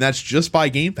to do. And that's just buy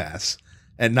Game Pass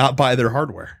and not buy their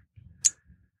hardware.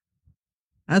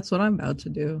 That's what I'm about to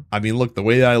do. I mean, look, the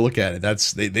way that I look at it,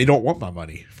 they don't want my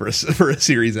money for a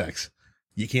Series X.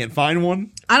 You can't find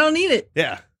one. I don't need it.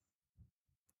 Yeah.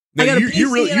 No, I got a PC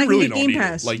you really don't need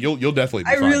Pass. It. Like you'll definitely.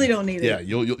 Be fine. Really don't need it. Yeah,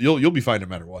 you'll be fine no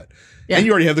matter what. Yeah. And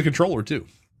you already have the controller too.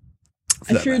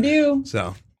 I sure do.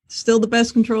 So still the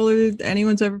best controller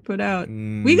anyone's ever put out.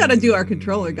 We got to do our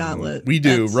controller gauntlet. We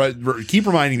do. Keep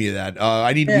reminding me of that.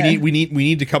 We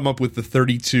need to come up with the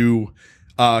 32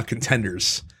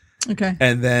 contenders. Okay.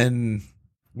 And then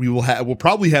we'll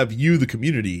probably have you, the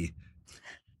community,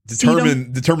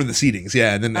 determine the seedings.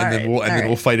 Yeah, and then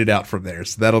we'll fight it out from there.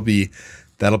 So that'll be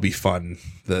fun.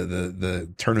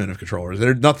 The tournament of controllers.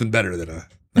 There's nothing better than a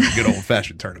good old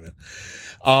fashioned tournament.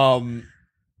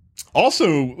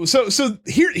 Also, so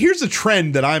here's a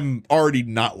trend that I'm already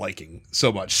not liking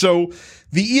so much. So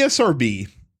the ESRB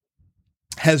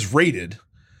has rated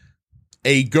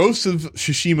a Ghost of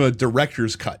Tsushima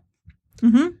director's cut,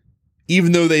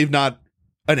 even though they've not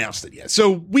announced it yet. So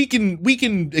we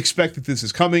can expect that this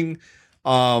is coming.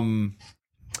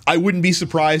 I wouldn't be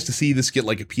surprised to see this get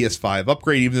like a PS5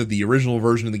 upgrade, even though the original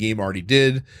version of the game already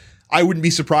did. I wouldn't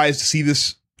be surprised to see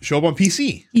this show up on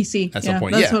PC. At some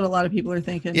point. That's what a lot of people are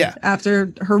thinking. Yeah.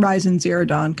 After Horizon Zero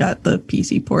Dawn got the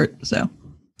PC port. So,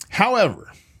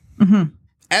 however,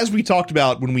 as we talked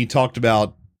about when we talked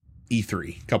about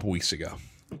E3 a couple weeks ago,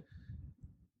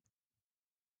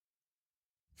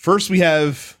 first we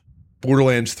have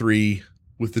Borderlands 3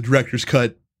 with the director's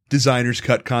cut, designer's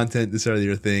cut content, this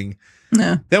other thing.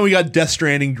 Yeah. Then we got Death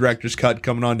Stranding director's cut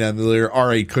coming on down the layer. All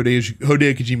right, Hideo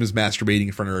Kojima's masturbating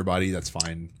in front of everybody. That's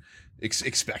fine.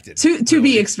 Expected. To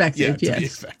be expected. Yeah, to be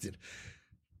expected.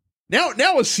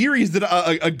 Now a series that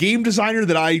a game designer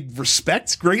that I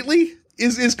respect greatly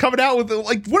is coming out with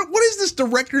like what is this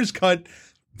director's cut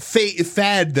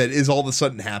fad that is all of a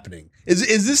sudden happening?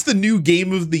 Is this the new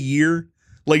game of the year?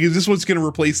 Like, is this what's going to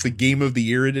replace the game of the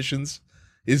year editions?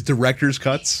 Is director's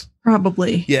cuts?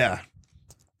 Probably. Yeah.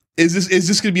 Is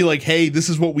this going to be like, hey, this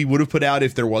is what we would have put out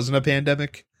if there wasn't a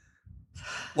pandemic?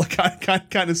 Like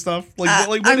kind of stuff. Like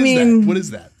what that? What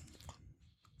is that?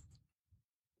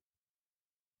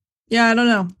 Yeah, I don't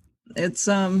know. It's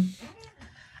I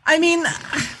mean,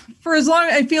 for as long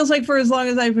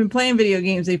as I've been playing video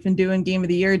games, they've been doing Game of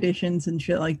the Year editions and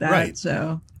shit like that. Right.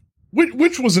 So,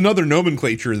 which was another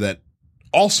nomenclature that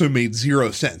also made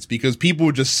zero sense because people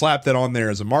would just slap that on there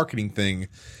as a marketing thing.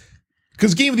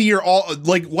 Because Game of the Year, all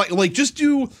like just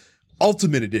do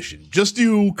Ultimate Edition, just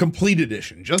do Complete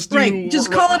Edition, just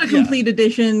call it a Complete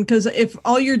Edition. Because if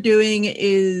all you're doing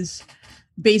is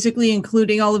basically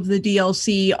including all of the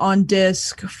DLC on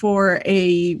disc for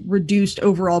a reduced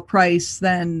overall price,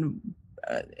 then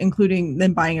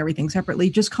buying everything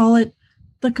separately, just call it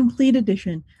the Complete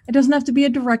Edition. It doesn't have to be a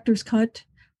director's cut.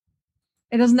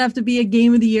 It doesn't have to be a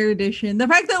Game of the Year edition. The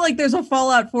fact that like there's a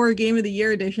Fallout 4 Game of the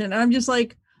Year edition, and I'm just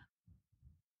like,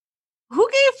 who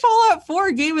gave Fallout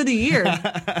 4 Game of the Year?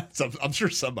 I'm sure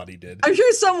somebody did. I'm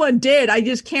sure someone did. I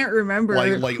just can't remember.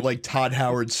 Like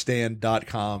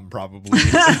ToddHowardStan.com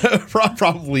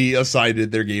probably assigned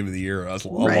their Game of the Year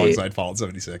alongside Fallout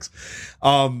 76.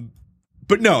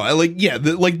 But no,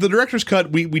 the director's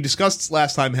cut, we discussed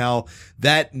last time how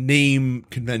that name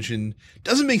convention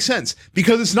doesn't make sense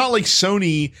because it's not like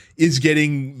Sony is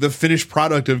getting the finished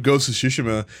product of Ghost of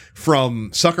Tsushima from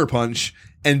Sucker Punch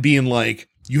and being like,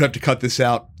 you have to cut this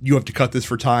out. You have to cut this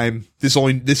for time. This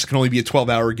can only be a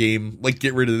 12-hour game. Like,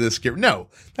 get rid of this. No,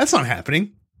 that's not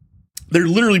happening. They're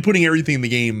literally putting everything in the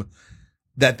game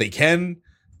that they can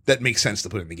that makes sense to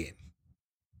put in the game.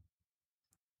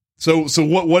 So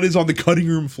what is on the cutting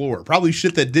room floor? Probably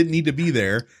shit that didn't need to be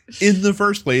there in the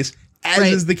first place,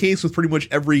 as is the case with pretty much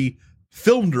every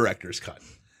film director's cut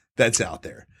that's out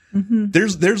there. Mm-hmm.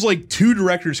 There's like 2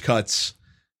 director's cuts,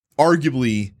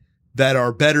 arguably, that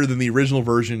are better than the original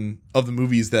version of the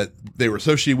movies that they were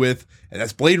associated with, and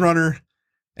that's Blade Runner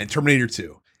and Terminator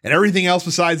 2. And everything else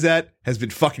besides that has been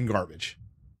fucking garbage.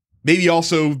 Maybe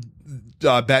also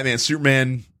Batman,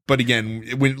 Superman, but again,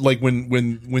 when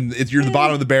you're the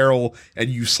bottom of the barrel and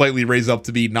you slightly raise up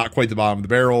to be not quite the bottom of the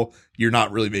barrel, you're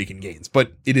not really making gains.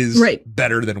 But it is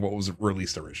better than what was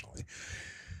released originally.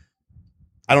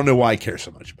 I don't know why I care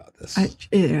so much about this.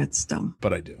 It's dumb.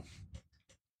 But I do.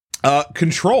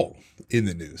 Control in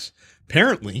the news.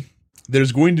 Apparently,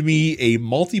 there's going to be a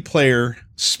multiplayer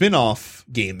spin-off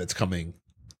game that's coming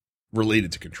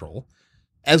related to Control,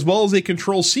 as well as a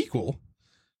Control sequel,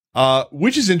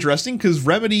 which is interesting because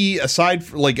Remedy, aside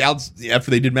from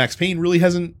after they did Max Payne, really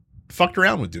hasn't fucked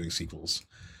around with doing sequels.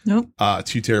 Nope.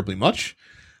 Too terribly much.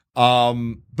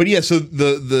 But yeah, so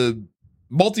the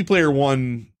multiplayer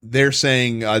one, they're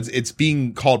saying it's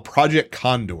being called Project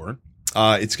Condor.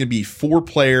 It's going to be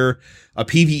 4-player, a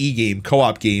PvE game,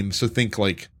 co-op game. So think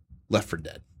like Left 4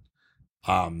 Dead,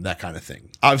 that kind of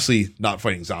thing. Obviously not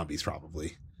fighting zombies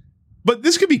probably But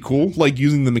this could be cool, like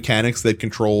using the mechanics that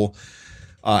Control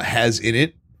has in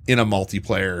it in a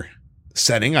multiplayer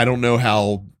setting. I don't know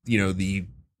how, the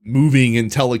moving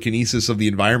and telekinesis of the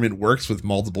environment works with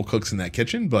multiple cooks in that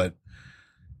kitchen, but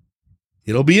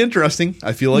it'll be interesting.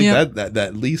 I feel like that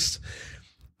at least,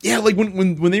 like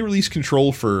when they released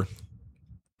Control for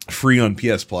free on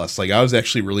PS Plus, like I was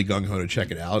actually really gung ho to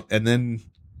check it out, and then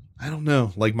I don't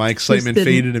know, like my excitement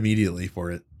faded immediately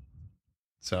for it.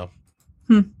 So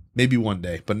maybe one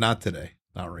day, but not today,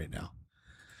 not right now.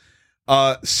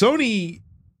 Sony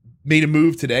made a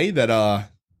move today that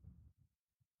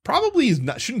probably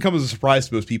shouldn't come as a surprise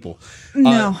to most people.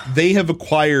 No, they have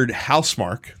acquired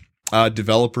Housemarque,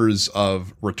 developers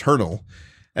of Returnal,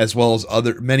 as well as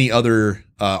many other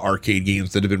arcade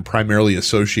games that have been primarily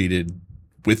associated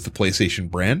with the PlayStation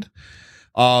brand.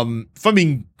 If I'm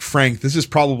being frank, this is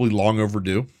probably long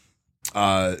overdue.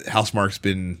 Housemarque's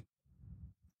been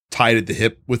tied at the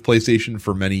hip with PlayStation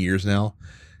for many years now.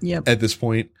 Yep. At this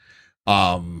point.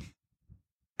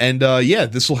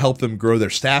 This will help them grow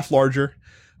their staff larger.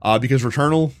 Because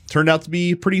Returnal turned out to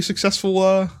be a pretty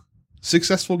successful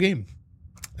game.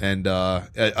 And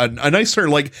a nice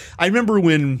turn. Like, I remember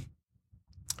when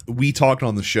we talked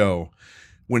on the show,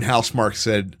 when Housemarque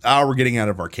said, we're getting out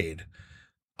of arcade.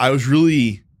 I was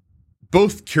really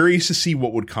both curious to see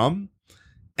what would come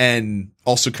and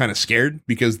also kind of scared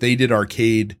because they did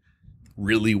arcade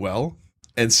really well.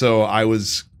 And so I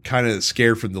was kind of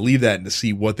scared for them to leave that and to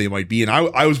see what they might be. And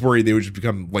I was worried they would just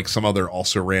become like some other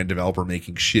also ran developer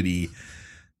making shitty,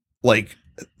 like,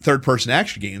 third-person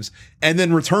action games. And then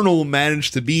Returnal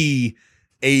managed to be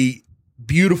a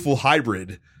beautiful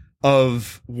hybrid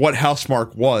of what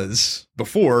Housemarque was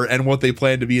before and what they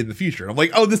plan to be in the future. I'm like,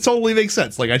 oh, this totally makes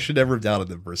sense. Like, I should never have doubted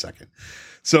them for a second.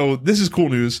 So this is cool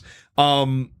news.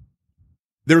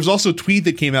 There was also a tweet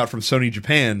that came out from Sony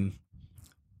Japan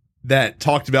that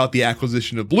talked about the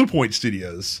acquisition of Bluepoint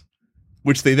Studios,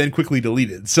 which they then quickly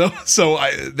deleted. So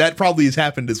that probably has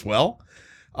happened as well.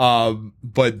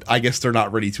 But I guess they're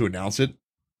not ready to announce it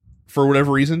for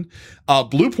whatever reason.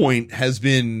 Bluepoint has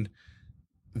been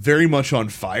very much on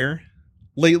fire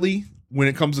lately when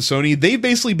it comes to Sony. They've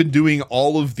basically been doing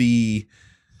all of the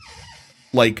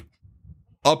like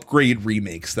upgrade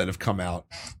remakes that have come out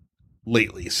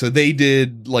lately. So they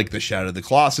did like the Shadow of the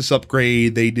Colossus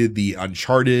upgrade. They did the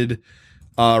Uncharted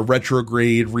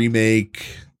retrograde remake.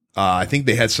 I think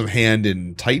they had some hand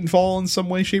in Titanfall in some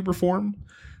way, shape, or form.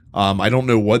 I don't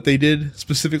know what they did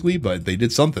specifically, but they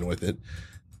did something with it.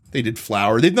 They did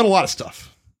Flower. They've done a lot of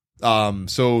stuff.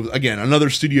 So again,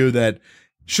 another studio that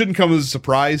shouldn't come as a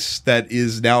surprise that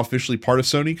is now officially part of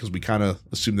Sony, because we kind of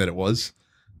assumed that it was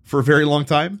for a very long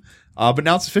time. But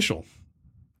now it's official.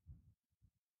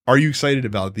 Are you excited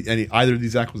about either of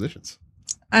these acquisitions?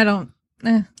 I don't.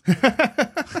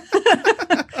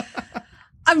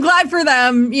 I'm glad for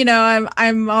them.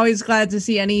 I'm always glad to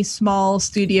see any small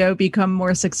studio become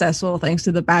more successful thanks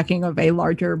to the backing of a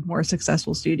larger, more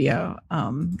successful studio.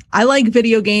 I like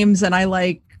video games, and I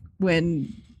like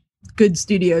when good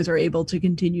studios are able to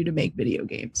continue to make video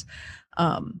games.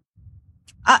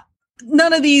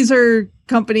 None of these are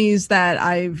companies that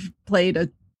I've played a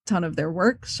ton of their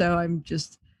work, so I'm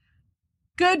just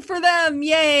good for them.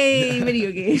 Yay,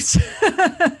 video games.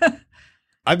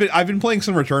 I've been playing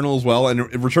some Returnal as well, and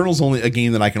Returnal's only a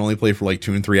game that I can only play for like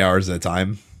 2 and 3 hours at a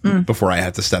time before I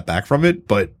have to step back from it.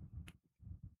 But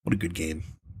what a good game!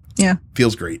 Yeah,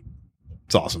 feels great.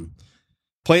 It's awesome.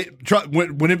 When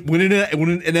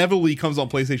it inevitably comes on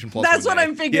PlayStation Plus. That's what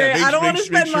I'm figuring. I don't want to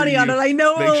spend money on it. I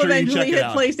know it will eventually hit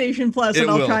PlayStation Plus, and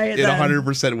I'll try it. It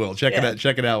 100% will. Check it out.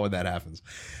 Check it out when that happens.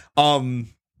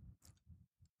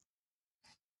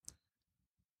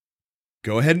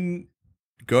 Go ahead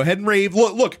and rave.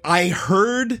 Look, I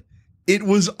heard it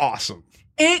was awesome.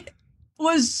 It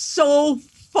was so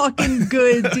fucking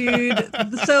good, dude.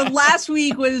 So last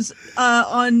week was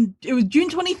June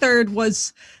 23rd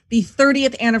was the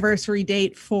 30th anniversary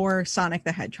date for Sonic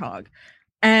the Hedgehog.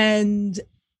 And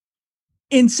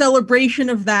in celebration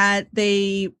of that,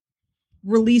 they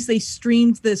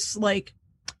streamed this, like,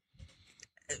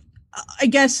 I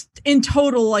guess in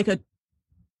total, like a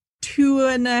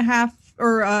 2.5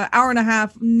 or hour and a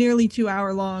half, nearly 2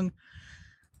 hour long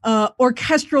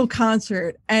orchestral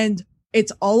concert. And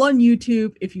it's all on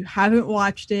YouTube. If you haven't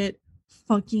watched it,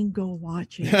 fucking go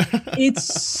watch it. It's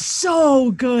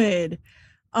so good.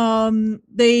 So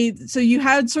you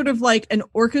had sort of like an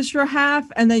orchestra half,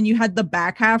 and then you had the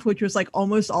back half, which was like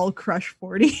almost all Crush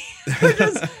 40, which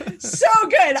was so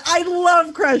good. I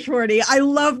love Crush 40. I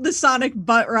love the Sonic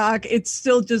butt rock. It's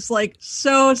still just like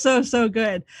so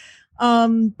good.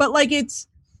 But like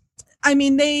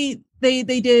They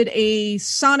did a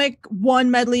Sonic 1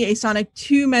 medley, a Sonic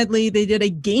 2 medley. They did a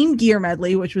Game Gear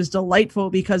medley, which was delightful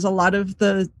because a lot of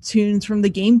the tunes from the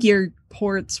Game Gear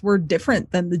ports were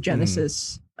different than the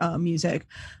Genesis music.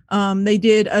 They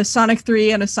did a Sonic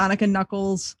 3 and a Sonic and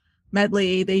Knuckles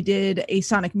medley. They did a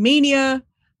Sonic Mania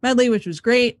medley, which was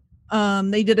great.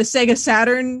 They did a Sega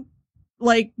Saturn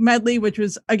medley, which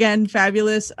was again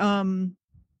fabulous.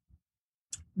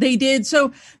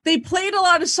 They played a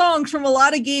lot of songs from a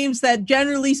lot of games that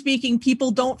generally speaking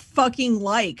people don't fucking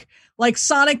like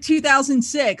Sonic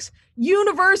 2006.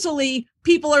 Universally,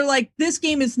 people are like, this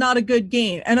game is not a good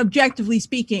game, and objectively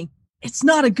speaking, it's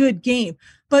not a good game.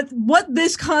 But what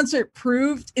this concert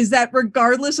proved is that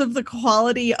regardless of the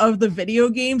quality of the video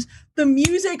games, the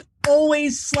music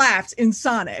always slapped in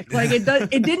Sonic.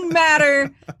 It didn't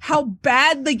matter how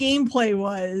bad the gameplay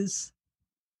was.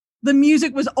 The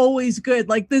music was always good.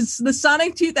 The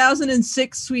Sonic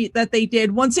 2006 suite that they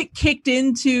did, once it kicked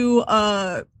into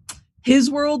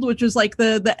His World, which was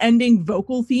the ending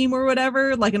vocal theme or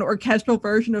whatever, an orchestral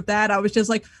version of that, I was just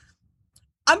like,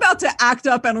 I'm about to act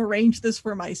up and arrange this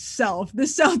for myself.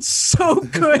 This sounds so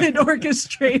good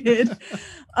orchestrated.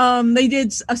 They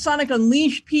did a Sonic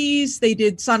Unleashed piece. They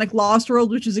did Sonic Lost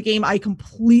World, which is a game I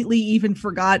completely even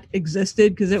forgot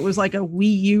existed because it was a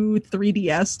Wii U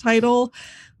 3DS title.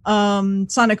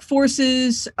 Sonic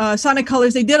Forces, Sonic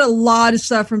Colors. They did a lot of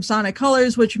stuff from Sonic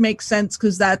Colors, which makes sense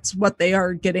because that's what they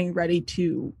are getting ready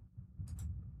to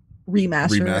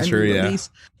remaster and release.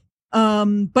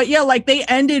 But yeah, they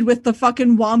ended with the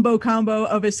fucking wombo combo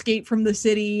of Escape from the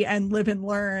City and Live and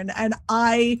Learn, and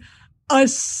I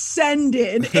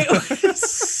ascended. It was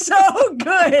so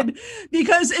good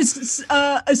because it's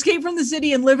Escape from the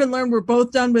City and Live and Learn were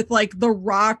both done with the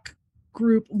rock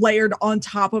group layered on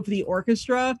top of the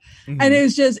orchestra, and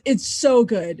it's so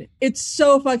good. It's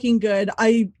so fucking good.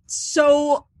 I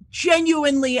so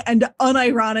genuinely and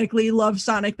unironically love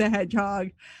Sonic the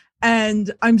Hedgehog.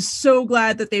 And I'm so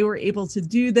glad that they were able to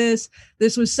do this.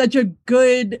 This was such a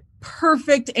good,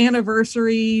 perfect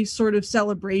anniversary sort of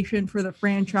celebration for the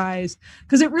franchise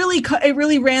because it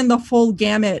really ran the full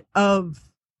gamut of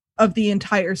the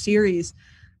entire series.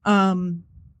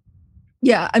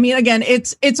 Yeah, I mean, again,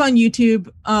 it's on YouTube.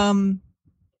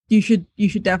 You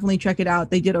should definitely check it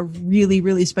out. They did a really,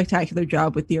 really spectacular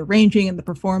job with the arranging and the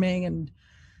performing and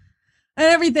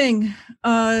everything.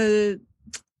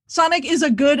 Sonic is a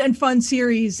good and fun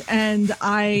series, and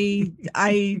I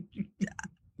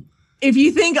if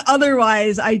you think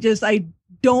otherwise, I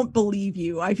don't believe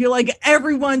you. I feel like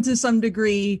everyone to some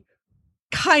degree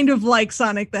kind of likes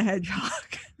Sonic the Hedgehog.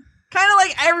 Kind of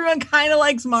like everyone kind of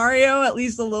likes Mario, at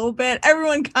least a little bit.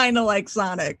 Everyone kind of likes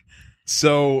Sonic.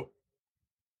 So,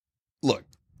 look,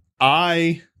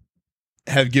 I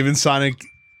have given Sonic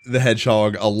the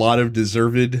Hedgehog a lot of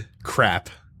deserved crap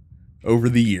over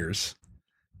the years.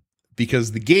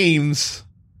 Because the games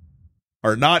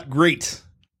are not great.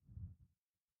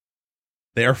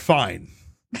 They are fine.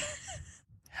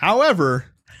 However,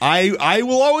 I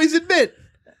will always admit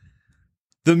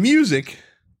the music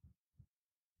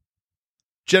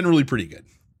generally pretty good.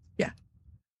 Yeah.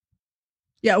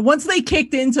 Yeah, once they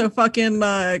kicked into fucking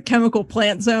Chemical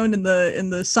Plant Zone in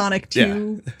the Sonic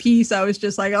 2 piece, I was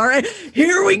just like, all right,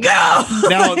 here we go.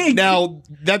 Now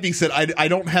that being said, I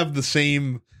don't have the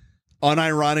same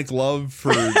unironic love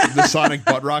for the Sonic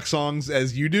butt rock songs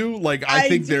as you do. I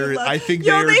think they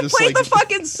played the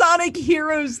fucking Sonic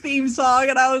Heroes theme song,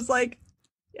 and I was like,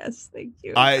 yes, thank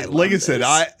you.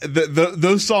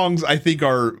 Those songs I think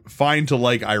are fine to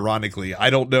like ironically. I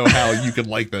don't know how you can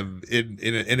like them in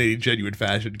a genuine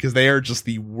fashion because they are just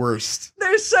the worst.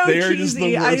 They're so cheesy. Are just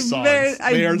the worst songs.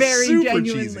 They are very super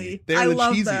genuinely cheesy. They are the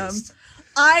love cheesiest. Them.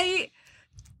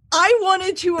 I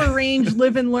wanted to arrange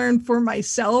Live and Learn for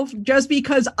myself just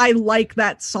because I like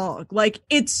that song.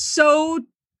 It's so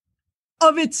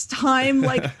of its time,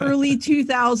 early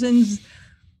 2000s,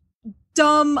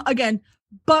 dumb, again,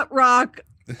 butt rock,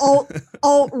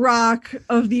 alt rock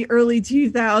of the early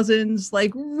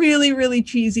 2000s, really, really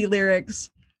cheesy lyrics.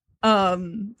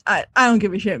 I don't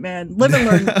give a shit, man. Live and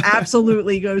Learn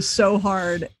absolutely goes so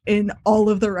hard in all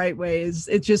of the right ways.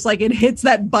 It's just it hits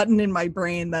that button in my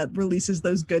brain that releases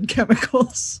those good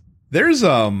chemicals. There's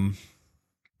I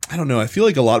don't know, I feel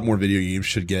like a lot more video games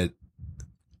should get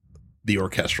the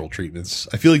orchestral treatments.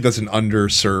 I feel like that's an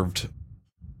underserved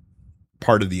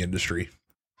part of the industry.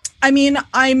 I mean,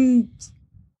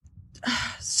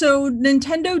 so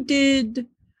Nintendo did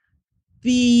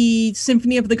the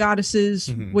Symphony of the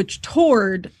Goddesses, which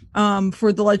toured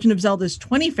for The Legend of Zelda's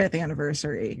 25th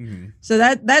anniversary. So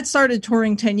that started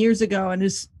touring 10 years ago and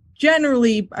is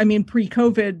generally, I mean,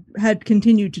 pre-COVID had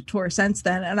continued to tour since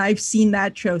then, and I've seen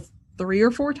that show 3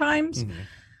 or 4 times. Mm-hmm.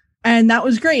 And that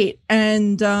was great.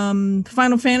 And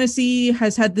Final Fantasy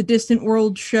has had the Distant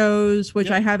World shows, which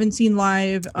I haven't seen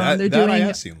live. I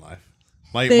have seen live.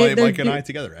 Mike and I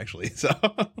together, actually. So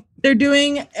they're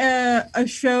doing a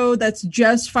show that's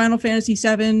just Final Fantasy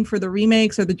VII for the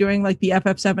remakes, or they're doing like the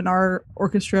FF7R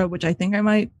orchestra, which I think I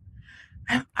might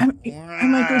go see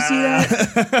that.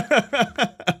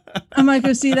 I might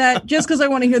go see that just because I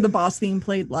want to hear the boss theme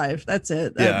played live. That's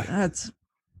it. That's.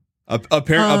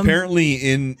 Apparently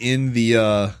in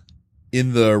the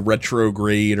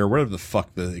retrograde, or whatever the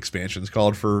fuck the expansion's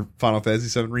called for Final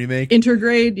Fantasy VII Remake.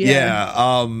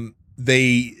 Intergrade,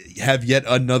 they have yet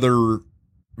another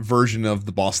version of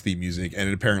the boss theme music, and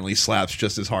it apparently slaps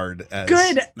just as hard as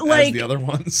the other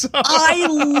ones. I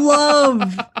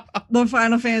love the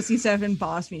Final Fantasy VII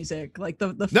boss music, like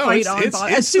the fight on boss.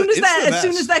 As soon as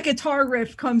that guitar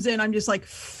riff comes in, I'm just like,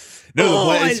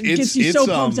 it gets you so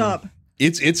pumped up.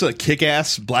 It's a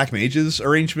kick-ass Black Mages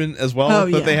arrangement as well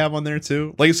that they have on there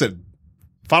too. Like I said,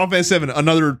 Final Fantasy VII,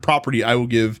 another property I will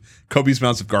give copious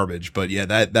amounts of garbage, but yeah,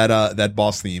 that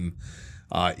boss theme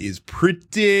is pretty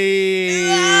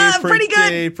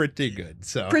good. Pretty good.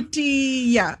 So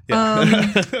yeah.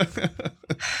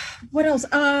 What else?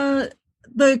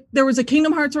 There was a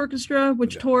Kingdom Hearts orchestra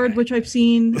which toured, which I've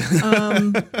seen.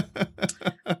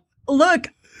 Look,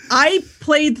 I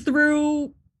played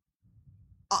through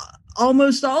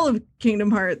almost all of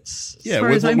Kingdom Hearts. Yeah,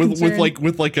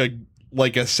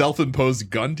 with a self-imposed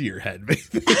gun to your head,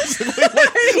 basically.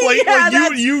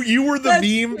 You were the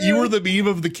meme. True. You were the meme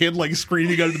of the kid like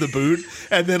screaming under the boot,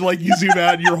 and then like you zoom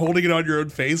out and you're holding it on your own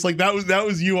face. Like that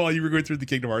was you while you were going through the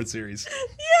Kingdom Hearts series.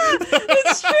 Yeah,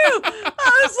 it's true.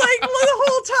 I was like, the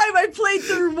whole time I played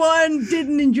through 1,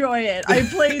 didn't enjoy it. I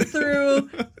played through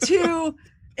 2.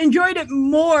 Enjoyed it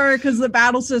more because the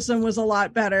battle system was a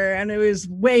lot better and it was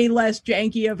way less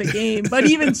janky of a game. But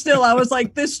even still, I was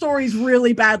like, this story's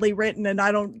really badly written and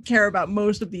I don't care about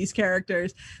most of these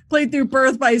characters. Played through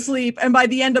Birth by Sleep, and by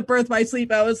the end of Birth by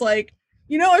Sleep, I was like,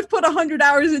 I've put 100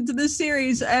 hours into this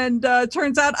series and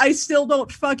turns out I still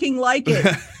don't fucking like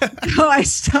it. So I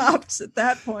stopped at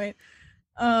that point.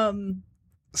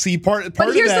 See, part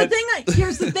of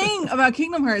here's the thing about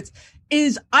Kingdom Hearts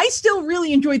is I still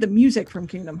really enjoy the music from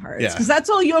Kingdom Hearts because that's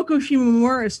all Yoko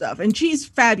Shimomura stuff, and she's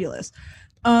fabulous.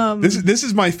 This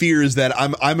is my fear, is that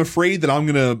I'm afraid that I'm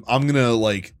gonna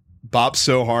like bop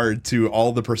so hard to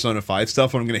all the Persona 5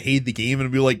 stuff, and I'm gonna hate the game and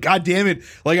be like, God damn it!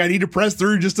 Like I need to press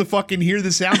through just to fucking hear the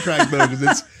soundtrack though,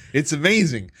 because it's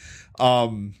amazing. It's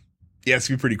gonna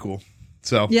be pretty cool.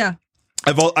 So yeah,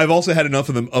 I've also had enough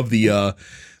of them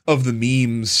of the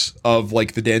memes of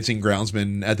like the dancing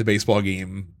groundsman at the baseball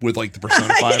game with like the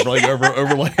Persona 5 like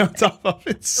overlay on top of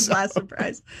it. So. Last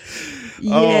surprise.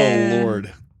 Yeah. Oh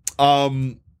Lord.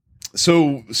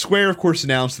 So Square of course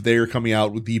announced that they are coming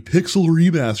out with the pixel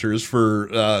remasters for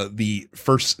the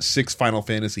first 6 Final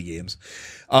Fantasy games.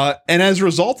 And as a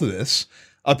result of this,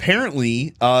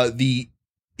 apparently the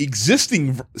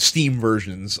existing Steam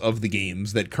versions of the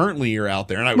games that currently are out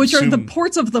there, and which are the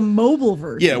ports of the mobile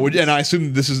version. Yeah, and I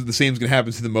assume this is the same is going to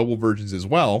happen to the mobile versions as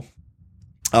well,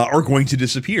 are going to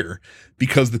disappear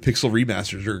because the pixel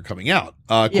remasters are coming out.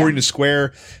 According to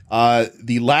Square,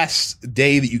 the last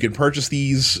day that you can purchase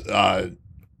these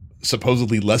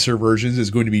supposedly lesser versions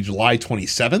is going to be July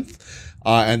 27th,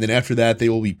 and then after that they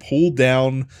will be pulled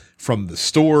down from the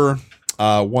store.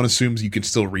 One assumes you can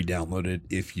still re-download it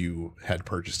if you had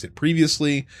purchased it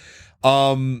previously.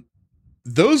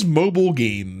 Those mobile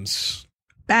games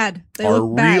they are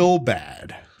look bad. Real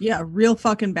bad. Yeah, real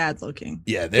fucking bad looking.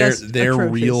 Yeah, they're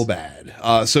real bad.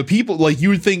 So people, like, you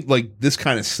would think like this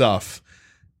kind of stuff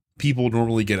people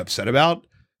normally get upset about.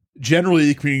 Generally,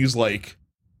 the community is like,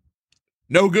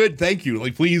 no good, thank you.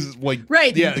 Like, please, like,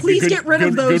 right? Yeah, please get rid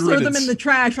of those. Throw them in the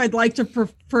trash. I'd like to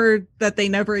prefer that they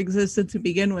never existed to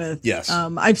begin with. Yes.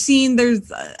 I've seen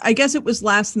I guess it was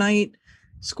last night.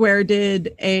 Square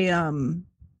did a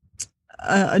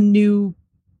new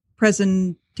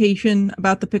presentation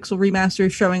about the Pixel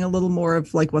remaster, showing a little more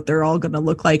of like what they're all going to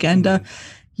look like, and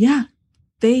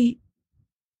they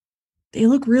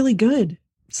look really good.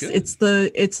 It's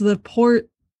the port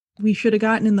we should have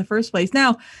gotten in the first place.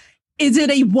 Now, is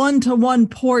it a 1-to-1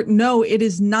 port? No, it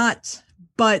is not.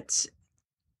 But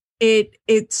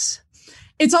it's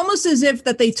almost as if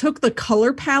that they took the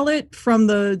color palette from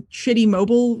the shitty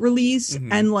mobile release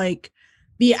and like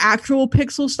the actual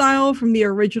pixel style from the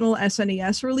original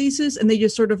SNES releases, and they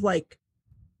just sort of like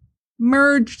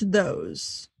merged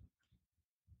those.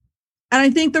 And I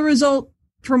think the result,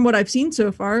 from what I've seen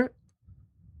so far,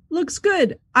 looks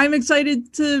good. I'm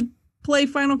excited to play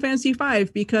Final Fantasy V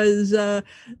because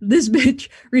this bitch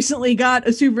recently got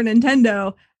a Super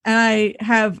Nintendo, and I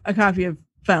have a copy of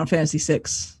Final Fantasy VI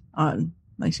on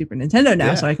my Super Nintendo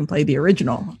now, so I can play the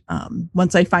original.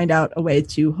 Once I find out a way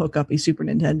to hook up a Super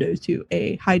Nintendo to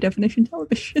a high definition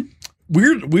television.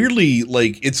 Weirdly,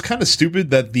 like, it's kind of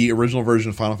stupid that the original version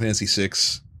of Final Fantasy VI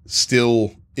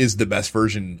still is the best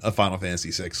version of Final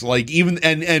Fantasy VI. Like, even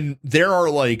and there are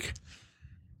like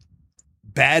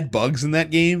bad bugs in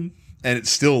that game, and it's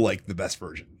still like the best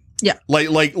version. Yeah,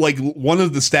 like one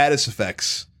of the status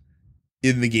effects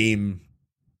in the game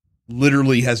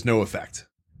literally has no effect.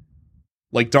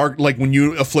 Like when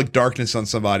you inflict darkness on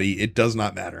somebody, it does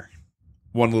not matter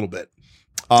one little bit.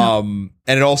 And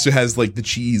it also has like the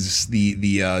cheese,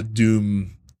 the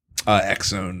Doom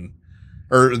X-Zone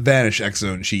or Vanish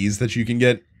X-Zone cheese that you can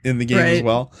get in the game as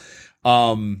well.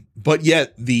 But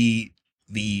yet the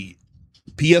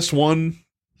PS1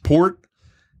 port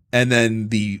and then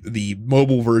the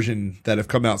mobile version that have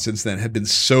come out since then have been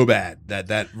so bad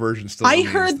that version still. I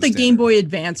heard the Game Boy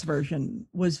Advance version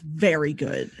was very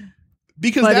good.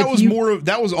 Because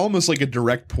that was almost like a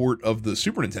direct port of the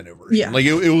Super Nintendo version. Yeah. Like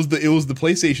it was the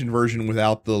PlayStation version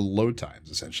without the load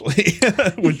times, essentially,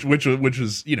 which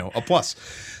was, you know, a plus.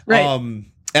 Right. And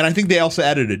I think they also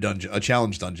added a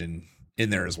challenge dungeon in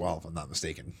there as well, if I'm not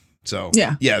mistaken. So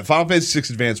yeah, Final Fantasy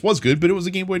VI Advance was good, but it was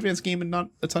a Game Boy Advance game and not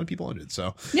a ton of people owned it.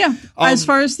 So yeah, as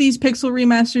far as these pixel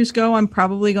remasters go, I'm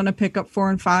probably going to pick up 4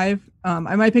 and 5.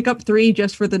 I might pick up 3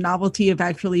 just for the novelty of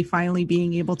actually finally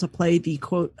being able to play the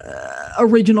quote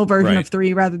original version of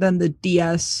 3 rather than the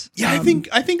DS. Yeah, I think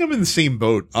I'm in the same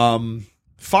boat.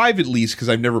 5 at least, because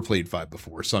I've never played 5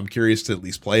 before, so I'm curious to at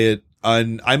least play it.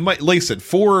 And I might, like I said,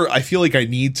 4. I feel like I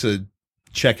need to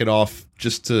check it off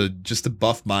just to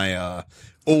buff my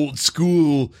old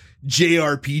school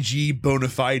JRPG bona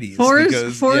fides. 4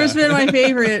 has been my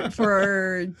favorite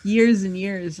for years and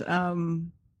years.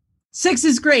 6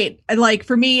 is great. And like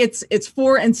for me, it's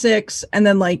 4 and 6, and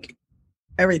then like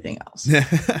everything else.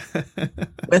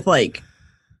 With like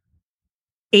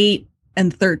 8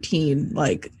 and 13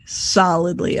 like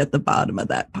solidly at the bottom of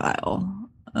that pile.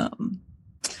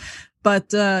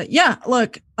 But yeah,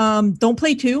 look, don't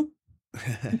play 2.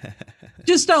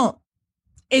 Just don't.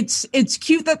 It's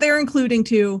cute that they're including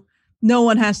 2. No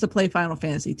one has to play Final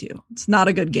Fantasy 2. It's not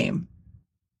a good game.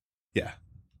 Yeah.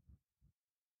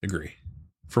 Agree.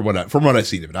 From what I've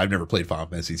seen of it, I've never played Final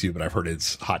Fantasy 2, but I've heard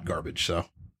it's hot garbage. So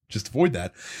just avoid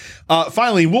that.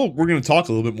 Finally, we're going to talk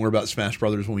a little bit more about Smash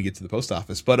Brothers when we get to the post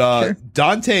office. But sure.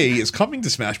 Dante is coming to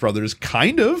Smash Brothers,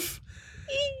 kind of.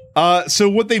 So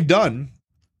what they've done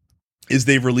is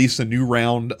they've released a new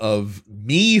round of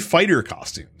Mii fighter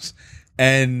costumes,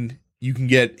 and you can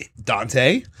get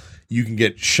Dante, you can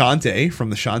get Shantae from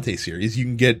the Shantae series, you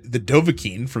can get the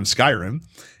Dovahkiin from Skyrim,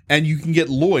 and you can get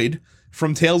Lloyd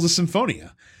from Tales of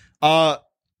Symphonia.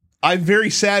 I'm very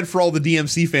sad for all the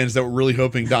DMC fans that were really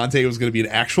hoping Dante was going to be an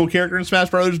actual character in Smash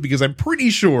Brothers, because I'm pretty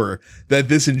sure that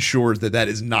this ensures that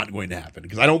is not going to happen,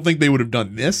 because I don't think they would have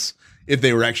done this if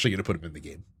they were actually going to put him in the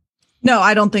game. No,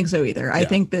 I don't think so either. I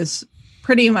think this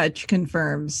pretty much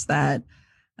confirms that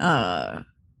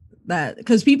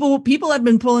because people have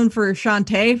been pulling for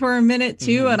Shantae for a minute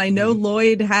too, and I know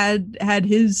Lloyd had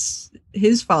his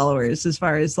followers as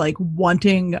far as like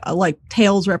wanting like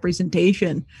Tails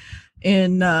representation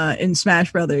in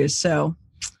Smash Brothers. So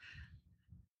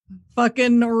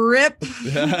fucking rip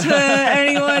to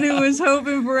anyone who was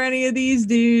hoping for any of these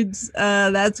dudes.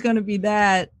 That's gonna be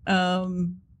that. I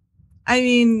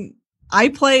mean, I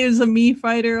play as a Mii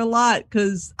fighter a lot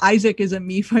because Isaac is a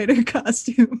Mii fighter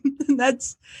costume.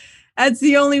 That's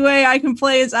the only way I can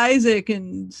play as Isaac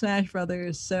in Smash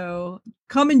Brothers. So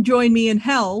come and join me in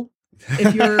hell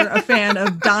if you're a fan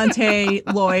of Dante,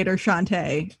 Lloyd, or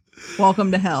Shantae.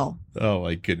 Welcome to hell. Oh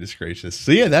my goodness gracious!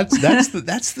 So yeah, that's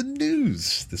the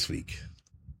news this week.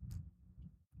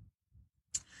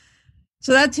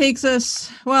 So that takes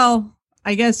us. Well,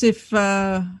 I guess if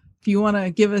you want to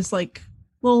give us like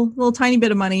little tiny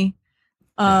bit of money,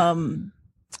 you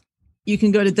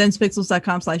can go to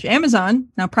densepixels.com/Amazon.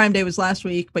 Now Prime Day was last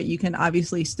week, but you can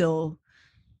obviously still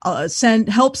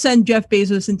help send Jeff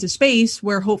Bezos into space,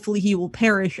 where hopefully he will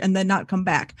perish and then not come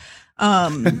back.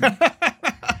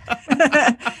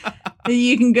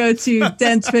 You can go to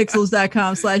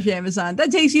densepixels.com/Amazon.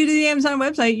 That takes you to the Amazon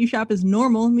website. You shop as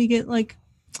normal, and we get like,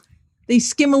 they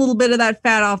skim a little bit of that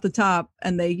fat off the top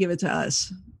and they give it to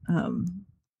us.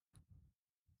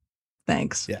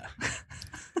 Thanks. Yeah.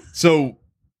 So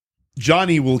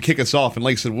Johnny will kick us off, and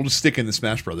like I said, we'll just stick in the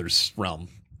Smash Brothers realm.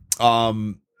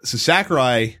 So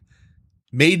Sakurai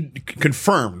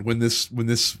confirmed when this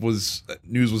was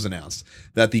news was announced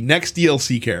that the next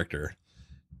DLC character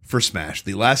for Smash,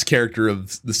 the last character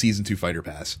of the Season 2 Fighter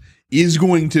Pass, is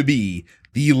going to be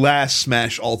the last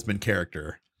Smash Ultimate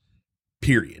character,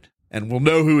 period. And we'll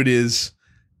know who it is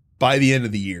by the end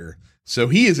of the year. So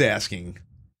he is asking,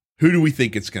 who do we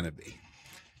think it's going to be?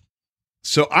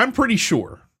 So I'm pretty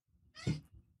sure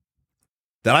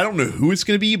that I don't know who it's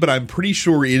going to be, but I'm pretty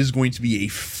sure it is going to be a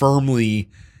firmly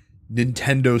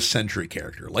Nintendo-centric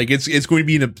character. Like it's going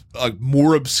to be a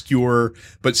more obscure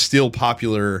but still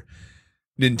popular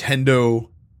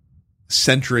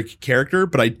Nintendo-centric character,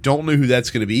 but I don't know who that's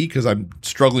going to be because I'm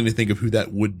struggling to think of who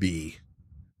that would be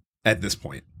at this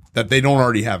point that they don't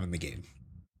already have in the game.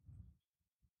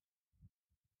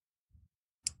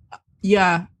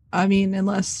 Yeah, I mean,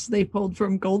 unless they pulled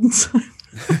from Golden Sun.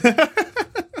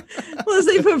 Unless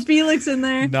they put Felix in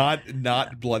there.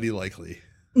 Not bloody likely.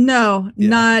 No,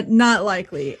 yeah. Not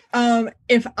likely.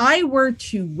 If I were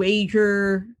to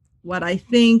wager what I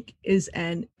think is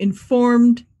an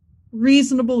informed,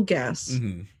 reasonable guess,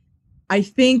 I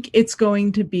think it's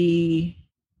going to be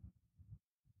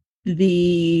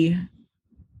the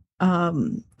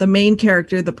main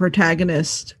character, the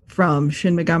protagonist from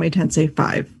Shin Megami Tensei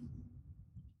 5.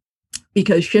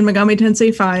 Because Shin Megami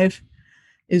Tensei 5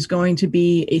 is going to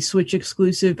be a Switch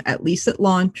exclusive, at least at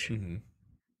launch. Mm-hmm.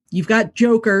 You've got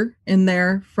Joker in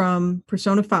there from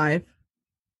Persona 5.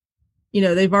 You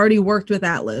know, they've already worked with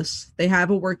Atlus. They have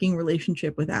a working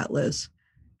relationship with Atlus.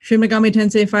 Shin Megami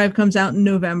Tensei 5 comes out in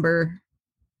November.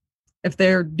 If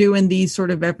they're doing these sort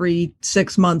of every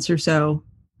 6 months or so,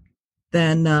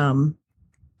 then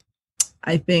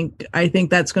I think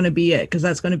that's going to be it, because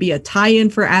that's going to be a tie-in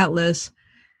for Atlus,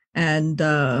 and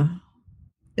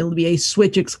it'll be a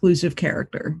Switch exclusive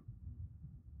character.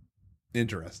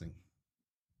 Interesting.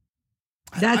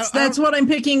 That's what I'm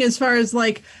picking as far as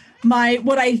like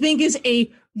what I think is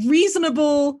a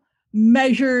reasonable,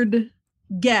 measured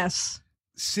guess.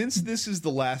 Since this is the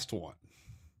last one,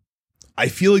 I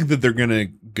feel like that they're gonna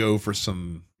go for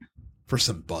some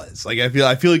buzz. Like I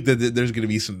feel like that there's gonna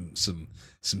be some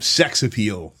sex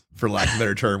appeal, for lack of a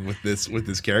better term, with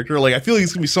this character. Like I feel like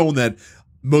it's gonna be someone that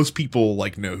most people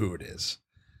like know who it is.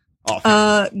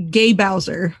 Gay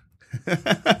Bowser.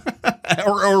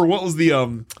 or what was the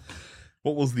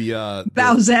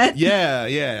Bowsette?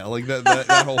 Yeah, like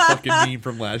that whole fucking meme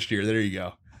from last year. There you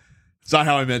go. It's not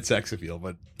how I meant sex appeal,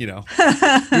 but you know,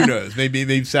 who knows?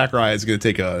 Maybe Sakurai is going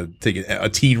to take a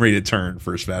teen-rated turn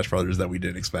for Smash Brothers that we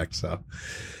didn't expect. So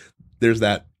there's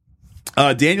that.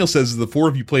 Daniel says, the four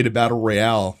of you played a battle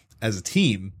royale as a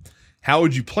team. How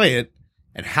would you play it,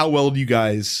 and how well do you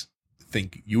guys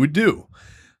think you would do?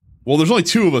 Well, there's only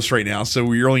two of us right now, so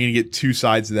we're only going to get two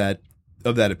sides of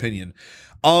that opinion.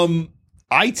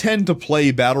 I tend to play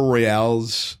battle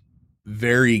royales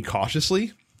very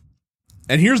cautiously.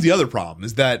 And here's the other problem,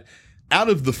 is that out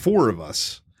of the four of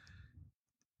us,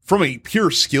 from a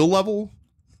pure skill level,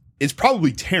 it's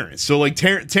probably Terrence. So like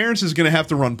Terrence is going to have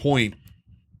to run point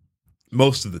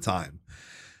most of the time.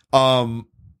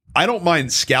 I don't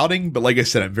mind scouting, but like I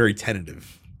said, I'm very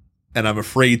tentative, and I'm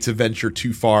afraid to venture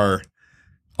too far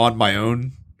on my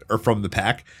own or from the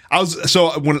pack. I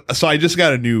just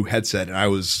got a new headset, and I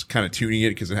was kind of tuning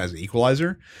it because it has an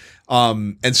equalizer.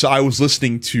 And so I was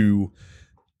listening to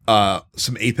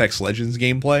some Apex Legends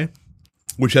gameplay,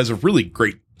 which has a really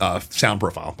great sound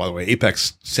profile, by the way.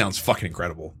 Apex sounds fucking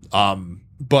incredible.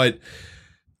 But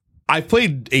I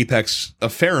played Apex a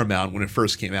fair amount when it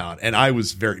first came out, and I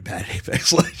was very bad at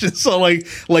Apex Legends. So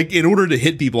like in order to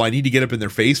hit people, I need to get up in their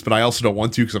face, but I also don't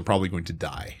want to because I'm probably going to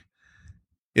die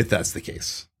if that's the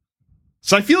case.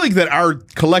 So I feel like that our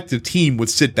collective team would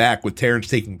sit back with Terrence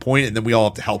taking point, and then we all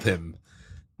have to help him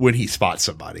when he spots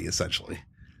somebody, essentially.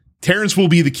 Terrence will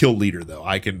be the kill leader, though.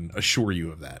 I can assure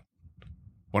you of that.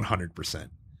 100%.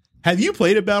 Have you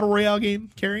played a battle royale game,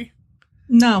 Carrie?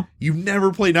 No. You've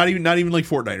never played, not even like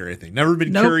Fortnite or anything? Never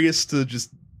been curious to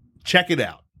just check it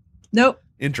out? Nope.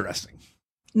 Interesting.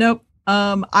 Nope.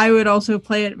 I would also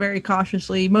play it very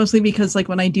cautiously, mostly because like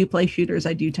when I do play shooters,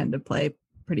 I do tend to play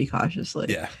pretty cautiously.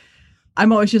 Yeah.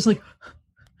 I'm always just like,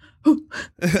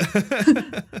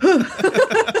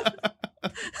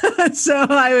 so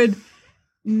I would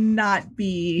not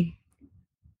be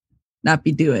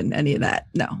doing any of that.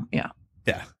 No. Yeah.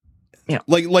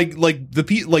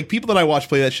 Like people that I watch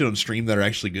play that shit on stream that are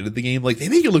actually good at the game, like they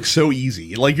make it look so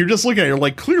easy. Like you're just looking at it, you're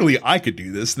like, clearly I could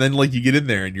do this. And then like you get in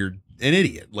there and you're an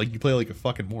idiot. Like you play like a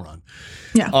fucking moron.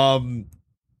 Yeah.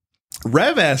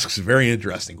 Rev asks a very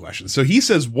interesting question. So he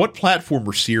says, what platform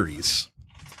or series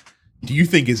do you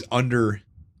think is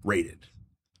underrated?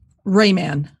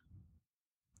 Rayman.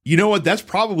 You know what? That's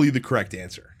probably the correct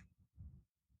answer.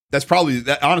 That's probably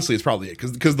that. Honestly, it's probably it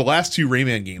because the last 2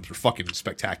 Rayman games were fucking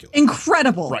spectacular,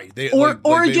 incredible. Right?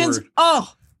 Origins.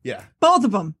 Yeah, both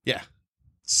of them. Yeah,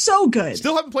 so good.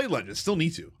 Still haven't played Legends. Still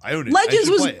need to. I own it. Legends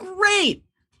was great.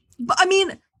 But, I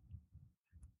mean,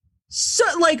 so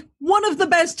like one of the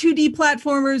best 2D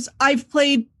platformers I've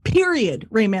played. Period.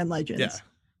 Rayman Legends.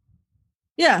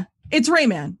 Yeah. It's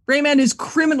Rayman. Rayman is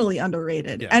criminally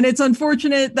underrated, and it's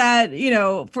unfortunate that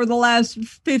for the last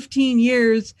 15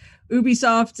 years.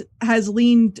 Ubisoft has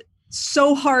leaned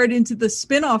so hard into the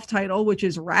spin-off title, which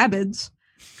is Rabbids,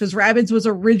 because Rabbids was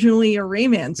originally a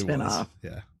Rayman spin-off.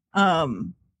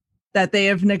 That they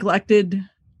have neglected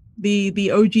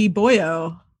the OG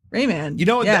Boyo Rayman. You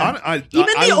know what? Even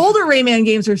the older Rayman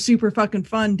games are super fucking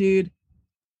fun, dude.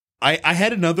 I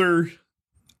had another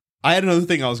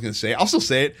thing I was going to say. I'll still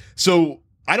say it. So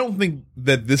I don't think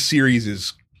that this series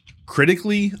is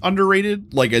critically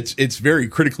underrated. Like it's very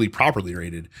critically properly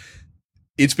rated.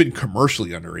 It's been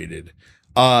commercially underrated.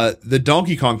 The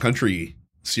Donkey Kong Country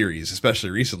series, especially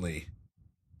recently.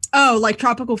 Oh, like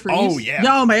Tropical Freeze? Oh, yeah.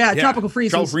 Oh, my God. Yeah. Tropical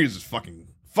Freeze. Tropical Freeze is fucking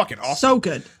awesome. So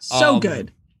good. So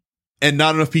good. And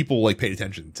not enough people paid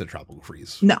attention to Tropical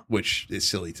Freeze. No. Which is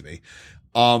silly to me.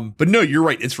 But no, you're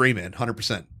right. It's Rayman,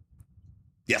 100%.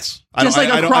 Yes.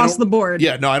 Across the board.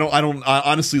 Yeah, no, I don't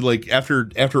honestly, like,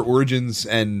 after Origins,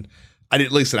 and I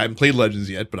didn't, like I said, I haven't played Legends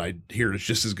yet, but I hear it's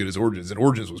just as good as Origins, and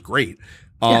Origins was great.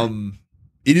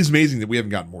 It is amazing that we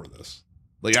haven't gotten more of this.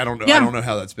 Like, I don't know. Yeah. I don't know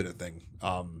how that's been a thing.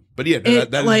 But yeah,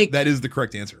 that is the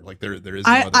correct answer. Like, there is.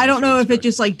 I don't know if it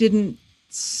just didn't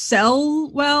sell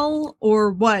well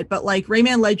or what, but like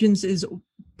Rayman Legends is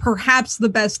perhaps the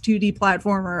best 2D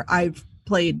platformer I've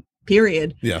played.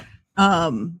 Period. Yeah.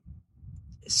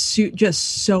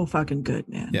 Just so fucking good,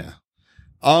 man. Yeah.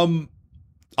 I'll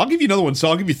give you another one. So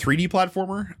I'll give you 3D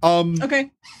platformer.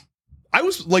 Okay. I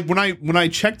was like, when I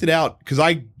checked it out, because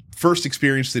I first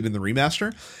experienced it in the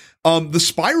remaster. The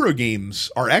Spyro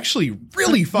games are actually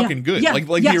really fucking good. Yeah,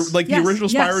 the original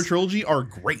Spyro trilogy are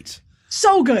great.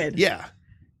 So good. Yeah.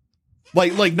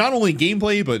 Like not only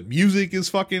gameplay, but music is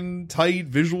fucking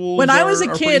tight. Visuals. When I was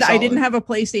a kid, I didn't have a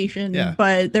PlayStation,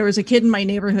 but there was a kid in my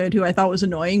neighborhood who I thought was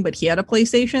annoying, but he had a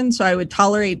PlayStation, so I would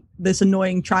tolerate this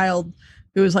annoying child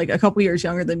who was like a couple years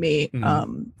younger than me,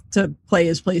 to play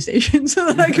his PlayStation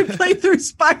so that I could play through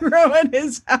Spyro at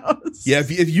his house. Yeah,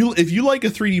 if you like a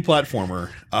 3D platformer,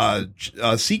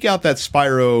 seek out that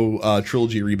Spyro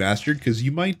trilogy remastered, because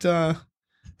you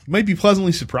might be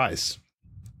pleasantly surprised.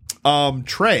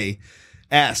 Trey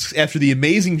asks, after the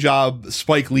amazing job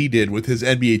Spike Lee did with his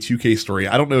NBA 2K story,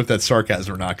 I don't know if that's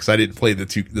sarcasm or not, because I didn't play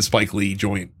the Spike Lee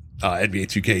joint NBA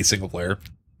 2K single player.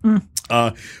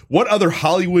 What other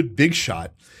Hollywood big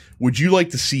shot would you like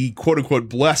to see, quote unquote,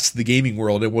 bless the gaming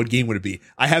world, and what game would it be?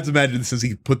 I have to imagine, since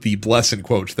he put the bless in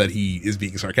quotes, that he is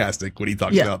being sarcastic when he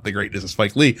talks about the greatness of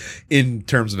Spike Lee in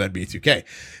terms of NBA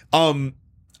 2K.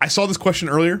 I saw this question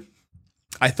earlier.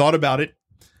 I thought about it.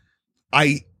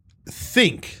 I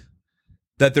think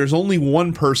that there's only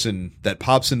one person that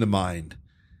pops into mind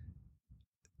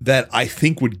that I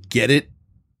think would get it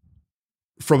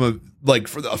for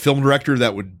a film director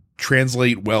that would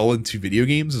translate well into video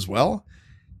games as well.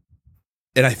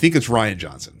 And I think it's Rian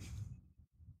Johnson.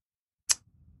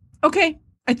 Okay.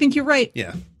 I think you're right.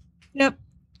 Yeah. Yep.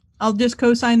 I'll just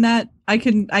co-sign that. I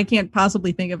can't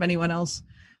possibly think of anyone else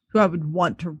who I would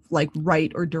want to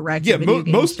write or direct. Yeah.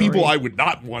 Most people I would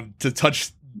not want to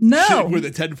touch shit with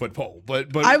a 10-foot pole, but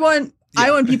I want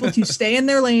people to stay in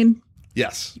their lane.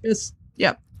 Yes.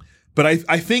 Yep. But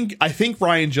I think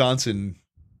Rian Johnson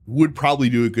would probably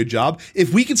do a good job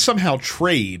if we could somehow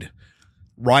trade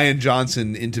Rian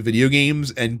Johnson into video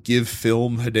games and give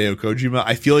film Hideo Kojima.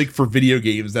 I feel like for video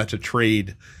games, that's a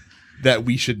trade that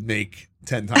we should make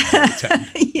 10 times out of 10.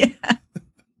 Yeah.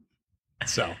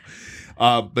 So,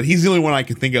 but he's the only one I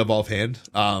can think of offhand.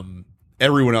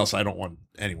 Everyone else, I don't want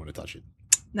anyone to touch it.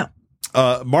 No.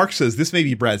 Mark says, this may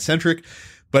be Brad centric,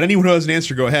 but anyone who has an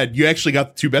answer, go ahead. You actually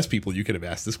got the two best people you could have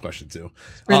asked this question to.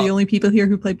 We're the only people here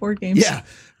who play board games. Yeah.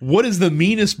 What is the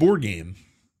meanest board game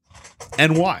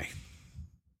and why?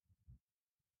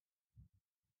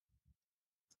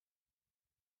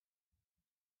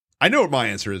 I know what my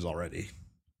answer is already.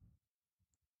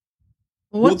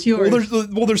 Well, what's yours? There's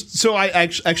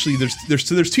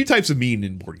two types of mean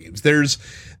in board games.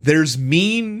 There's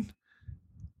mean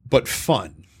but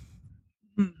fun.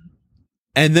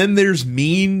 And then there's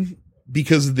mean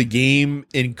because the game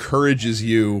encourages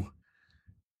you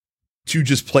to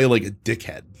just play like a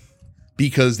dickhead,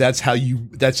 because that's how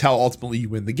ultimately you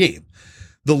win the game.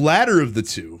 The latter of the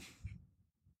two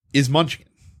is Munchkin.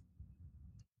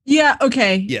 Yeah.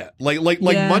 Okay. Yeah. Like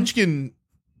Munchkin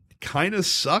kind of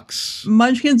sucks.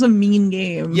 Munchkin's a mean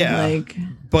game. Yeah.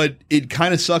 But it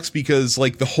kind of sucks because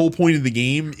like the whole point of the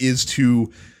game is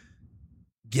to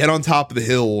get on top of the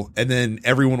hill and then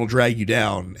everyone will drag you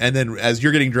down. And then as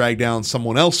you're getting dragged down,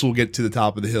 someone else will get to the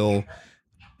top of the hill.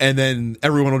 And then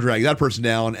everyone will drag that person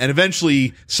down. And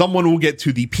eventually someone will get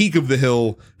to the peak of the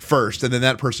hill first. And then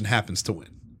that person happens to win.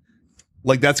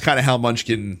 Like that's kind of how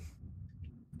Munchkin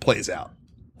plays out.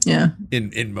 Yeah.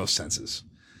 In most senses.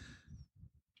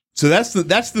 So that's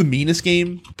the meanest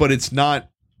game, but it's not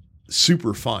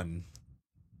super fun.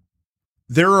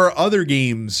 There are other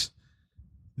games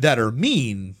that are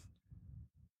mean,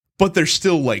 but they're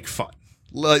still like fun.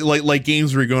 Like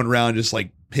games where you're going around just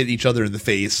like hit each other in the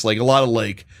face. Like a lot of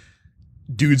like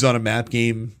dudes on a map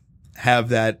game have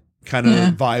that kind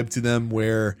of vibe to them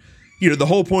where, you know, the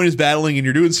whole point is battling and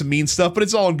you're doing some mean stuff, but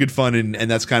it's all in good fun. And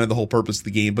that's kind of the whole purpose of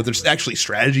the game. But there's actually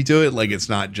strategy to it. Like it's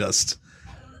not just,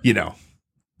 you know,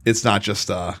 it's not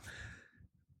just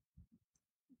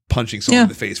punching someone in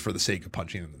the face for the sake of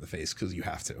punching them in the face because you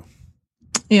have to.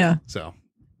 Yeah. So,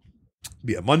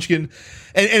 yeah, Munchkin.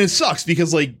 And it sucks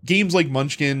because like games like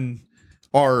Munchkin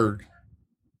are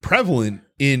prevalent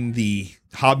in the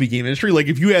hobby game industry. Like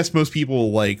if you ask most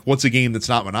people like what's a game that's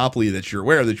not Monopoly that you're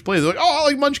aware of that you play, they're like, oh, I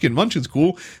like Munchkin. Munchkin's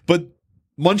cool. But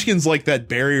Munchkin's like that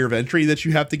barrier of entry that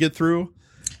you have to get through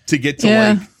to get to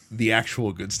like the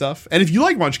actual good stuff. And if you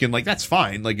like Munchkin, like that's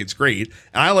fine. Like it's great.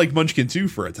 And I like Munchkin too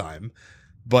for a time,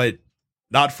 but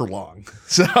not for long.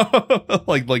 So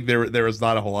like there was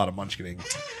not a whole lot of Munchkining.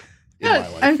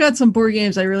 I've got some board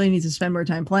games I really need to spend more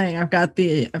time playing. I've got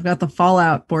the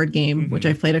Fallout board game, which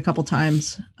I've played a couple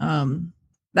times.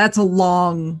 That's a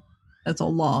long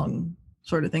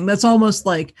sort of thing. That's almost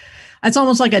like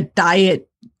a diet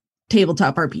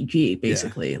tabletop RPG,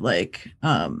 basically. Like,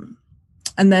 and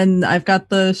then I've got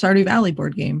the Stardew Valley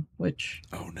board game, which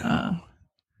oh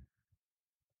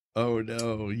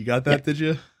no, you got that? Did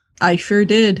you? I sure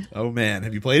did. Oh man,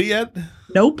 have you played it yet?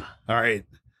 Nope. All right.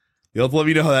 You'll have to let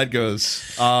me know how that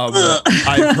goes.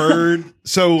 I've heard,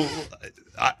 so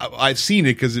I've seen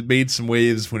it because it made some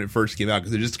waves when it first came out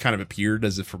because it just kind of appeared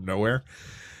as if from nowhere.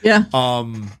 Yeah.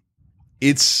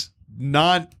 It's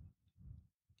not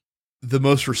the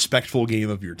most respectful game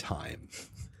of your time.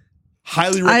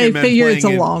 Highly recommend. I figure it's a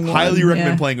long one. Highly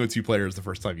recommend playing with two players the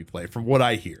first time you play, from what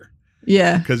I hear.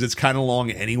 Yeah. Because it's kind of long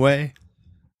anyway.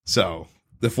 So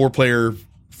the 4-player.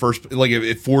 First, like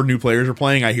if 4 new players are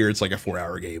playing, I hear it's like a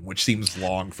 4-hour game, which seems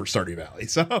long for Stardew Valley.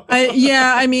 So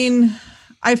I mean,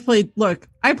 I played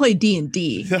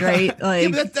D&D, right?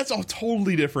 Like but that's all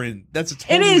totally different. That's a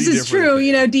totally it is. It's true. Thing.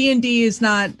 You know, D&D is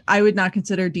not. I would not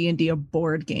consider D&D a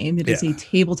board game. It is a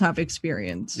tabletop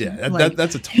experience. Yeah,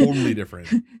 that's a totally different.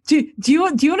 Do you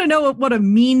want to know what a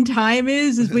mean time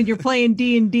is? Is when you're playing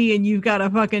D&D and you've got a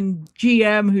fucking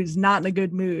GM who's not in a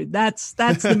good mood. That's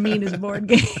the meanest board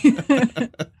game.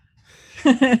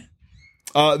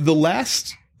 The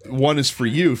last one is for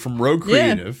you from Rogue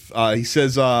Creative. He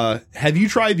says, have you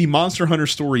tried the Monster Hunter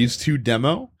Stories 2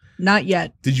 demo? Not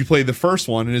yet. Did you play the first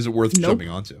one, and is it worth jumping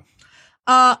onto?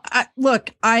 I've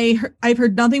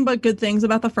heard nothing but good things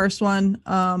about the first one.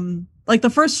 Like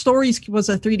the first Stories was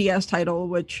a 3DS title,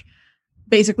 which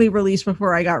basically released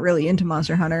before I got really into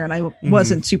Monster Hunter, and I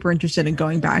wasn't super interested in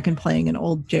going back and playing an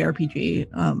old JRPG.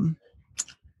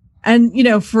 And you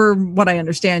know, for what I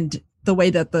understand, the way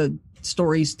that the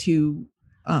Stories 2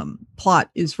 plot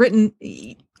is written,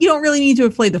 you don't really need to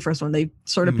have played the first one. They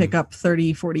sort of pick up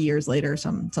 30, 40 years later,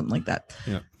 something like that.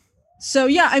 Yeah. So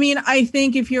yeah, I mean, I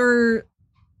think if you're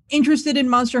interested in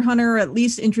Monster Hunter, or at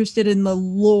least interested in the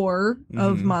lore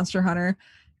of Monster Hunter,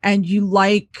 and you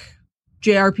like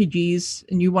JRPGs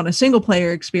and you want a single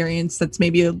player experience that's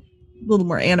maybe a little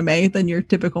more anime than your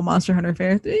typical Monster Hunter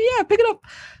fare, yeah, pick it up.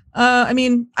 I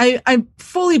mean, I'm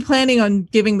fully planning on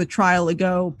giving the trial a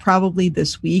go probably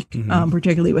this week,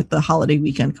 particularly with the holiday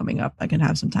weekend coming up. I can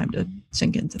have some time to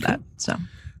sink into that. So,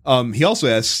 he also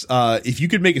asks, if you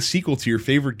could make a sequel to your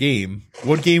favorite game,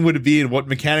 what game would it be, and what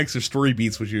mechanics or story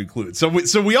beats would you include? So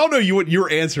we all know what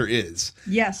your answer is.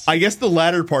 Yes. I guess the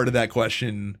latter part of that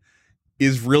question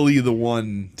is really the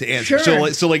one to answer.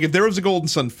 Sure. So like if there was a Golden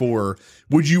Sun 4,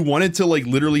 would you want it to like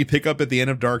literally pick up at the end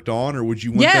of Dark Dawn, or would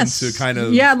you want them to kind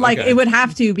of it would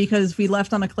have to, because we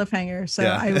left on a cliffhanger. So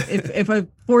if a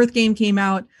 4th game came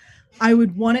out, I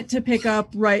would want it to pick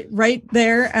up right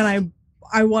there, and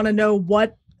I want to know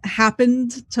what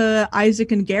happened to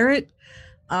Isaac and Garrett.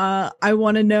 I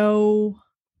want to know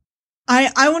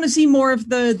I want to see more of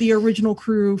the original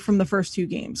crew from the first two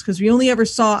games, because we only ever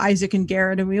saw Isaac and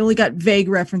Garrett, and we only got vague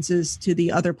references to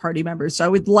the other party members. So I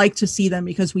would like to see them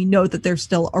because we know that they're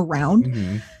still around.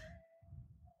 Mm-hmm.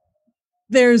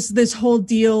 There's this whole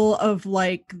deal of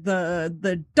like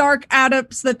the dark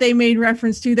adepts that they made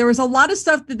reference to. There was a lot of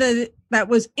stuff that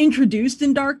was introduced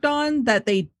in Dark Dawn that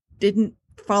they didn't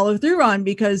follow through on,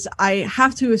 because I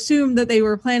have to assume that they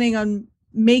were planning on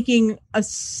making a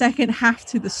second half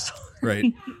to the story.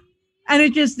 Right. And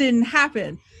it just didn't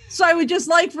happen. So I would just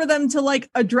like for them to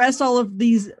like address all of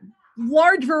these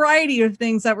large variety of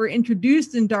things that were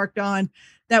introduced in Dark Dawn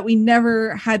that we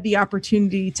never had the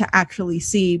opportunity to actually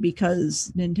see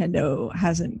because Nintendo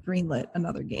hasn't greenlit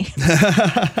another game.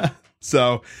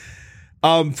 So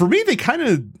for me, they kind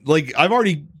of like, I've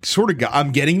already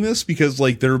I'm getting this because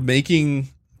like they're making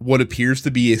what appears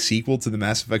to be a sequel to the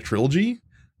Mass Effect trilogy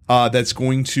that's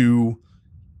going to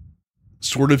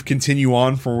sort of continue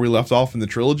on from where we left off in the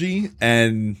trilogy.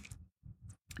 And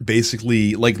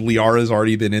basically like Liara's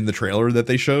already been in the trailer that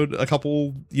they showed a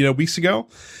couple, weeks ago.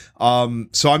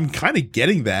 So I'm kind of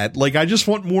getting that. Like, I just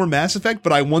want more Mass Effect,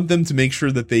 but I want them to make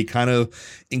sure that they kind of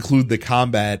include the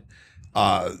combat,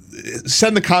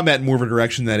 send the combat in more of a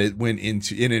direction that it went in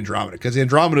Andromeda. Because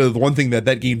Andromeda, the one thing that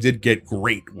game did get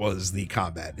great was the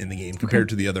combat in the game compared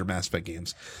to the other Mass Effect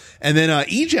games. And then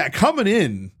EJAC coming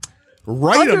in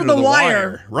right under the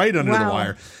wire. Right under the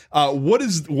wire. What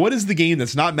is the game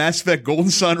that's not Mass Effect Golden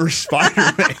Sun or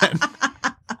Spider-Man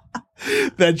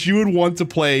that you would want to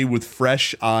play with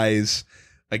fresh eyes?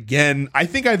 Again, I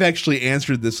think I've actually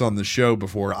answered this on the show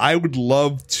before. I would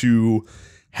love to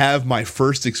have my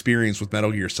first experience with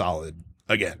Metal Gear Solid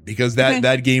again, because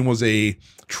that game was a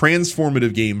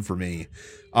transformative game for me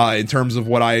in terms of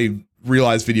what I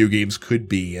realized video games could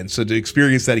be. And so to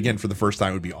experience that again for the first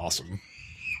time would be awesome.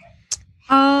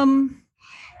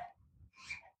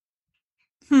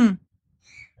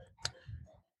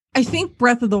 I think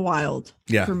Breath of the Wild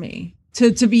for me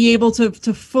to be able to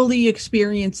fully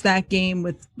experience that game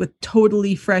with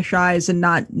totally fresh eyes and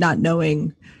not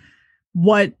knowing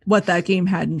what that game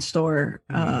had in store.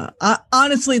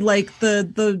 Honestly, like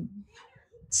the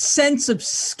sense of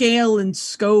scale and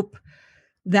scope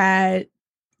that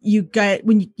you get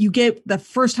when you get the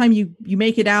first time you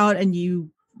make it out and you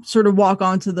sort of walk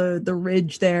onto the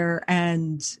ridge there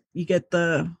and you get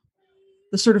the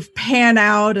sort of pan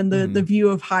out and the view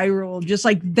of Hyrule, just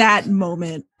like that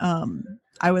moment.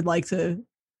 I would like to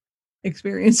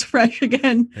experience fresh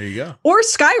again. There you go. Or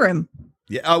Skyrim.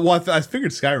 Yeah. Well, I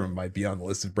figured Skyrim might be on the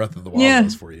list of Breath of the Wild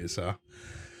was for you. So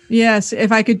yes,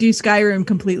 if I could do Skyrim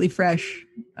completely fresh,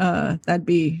 that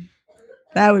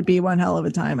would be one hell of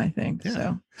a time, I think.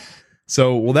 Yeah.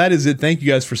 So, well, that is it. Thank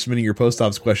you guys for submitting your post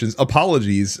ops questions.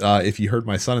 Apologies if you heard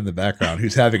my son in the background,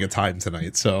 who's having a time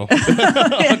tonight. So,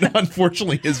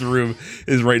 unfortunately, his room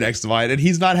is right next to mine, and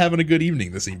he's not having a good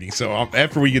evening this evening. So,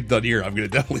 after we get done here, I'm going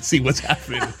to definitely see what's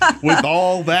happening with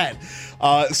all that.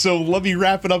 So let me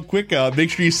wrap it up quick.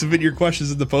 Make sure you submit your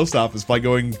questions in the post office by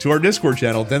going to our Discord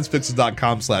channel,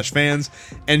 densepixels.com/fans,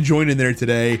 and join in there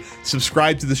today.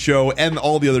 Subscribe to the show and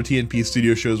all the other TNP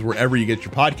Studio shows wherever you get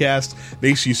your podcast.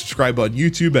 Make sure you subscribe on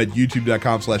YouTube at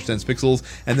youtube.com/densepixels,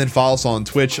 and then follow us on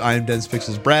Twitch. I am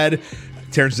DensePixels Brad,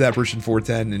 Terrence is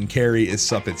Apparition410, and Carrie is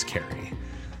Suppets Carrie.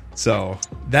 So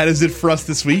that is it for us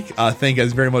this week. Thank you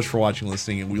guys very much for watching and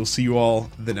listening, and we'll see you all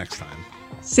the next time.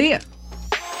 See ya.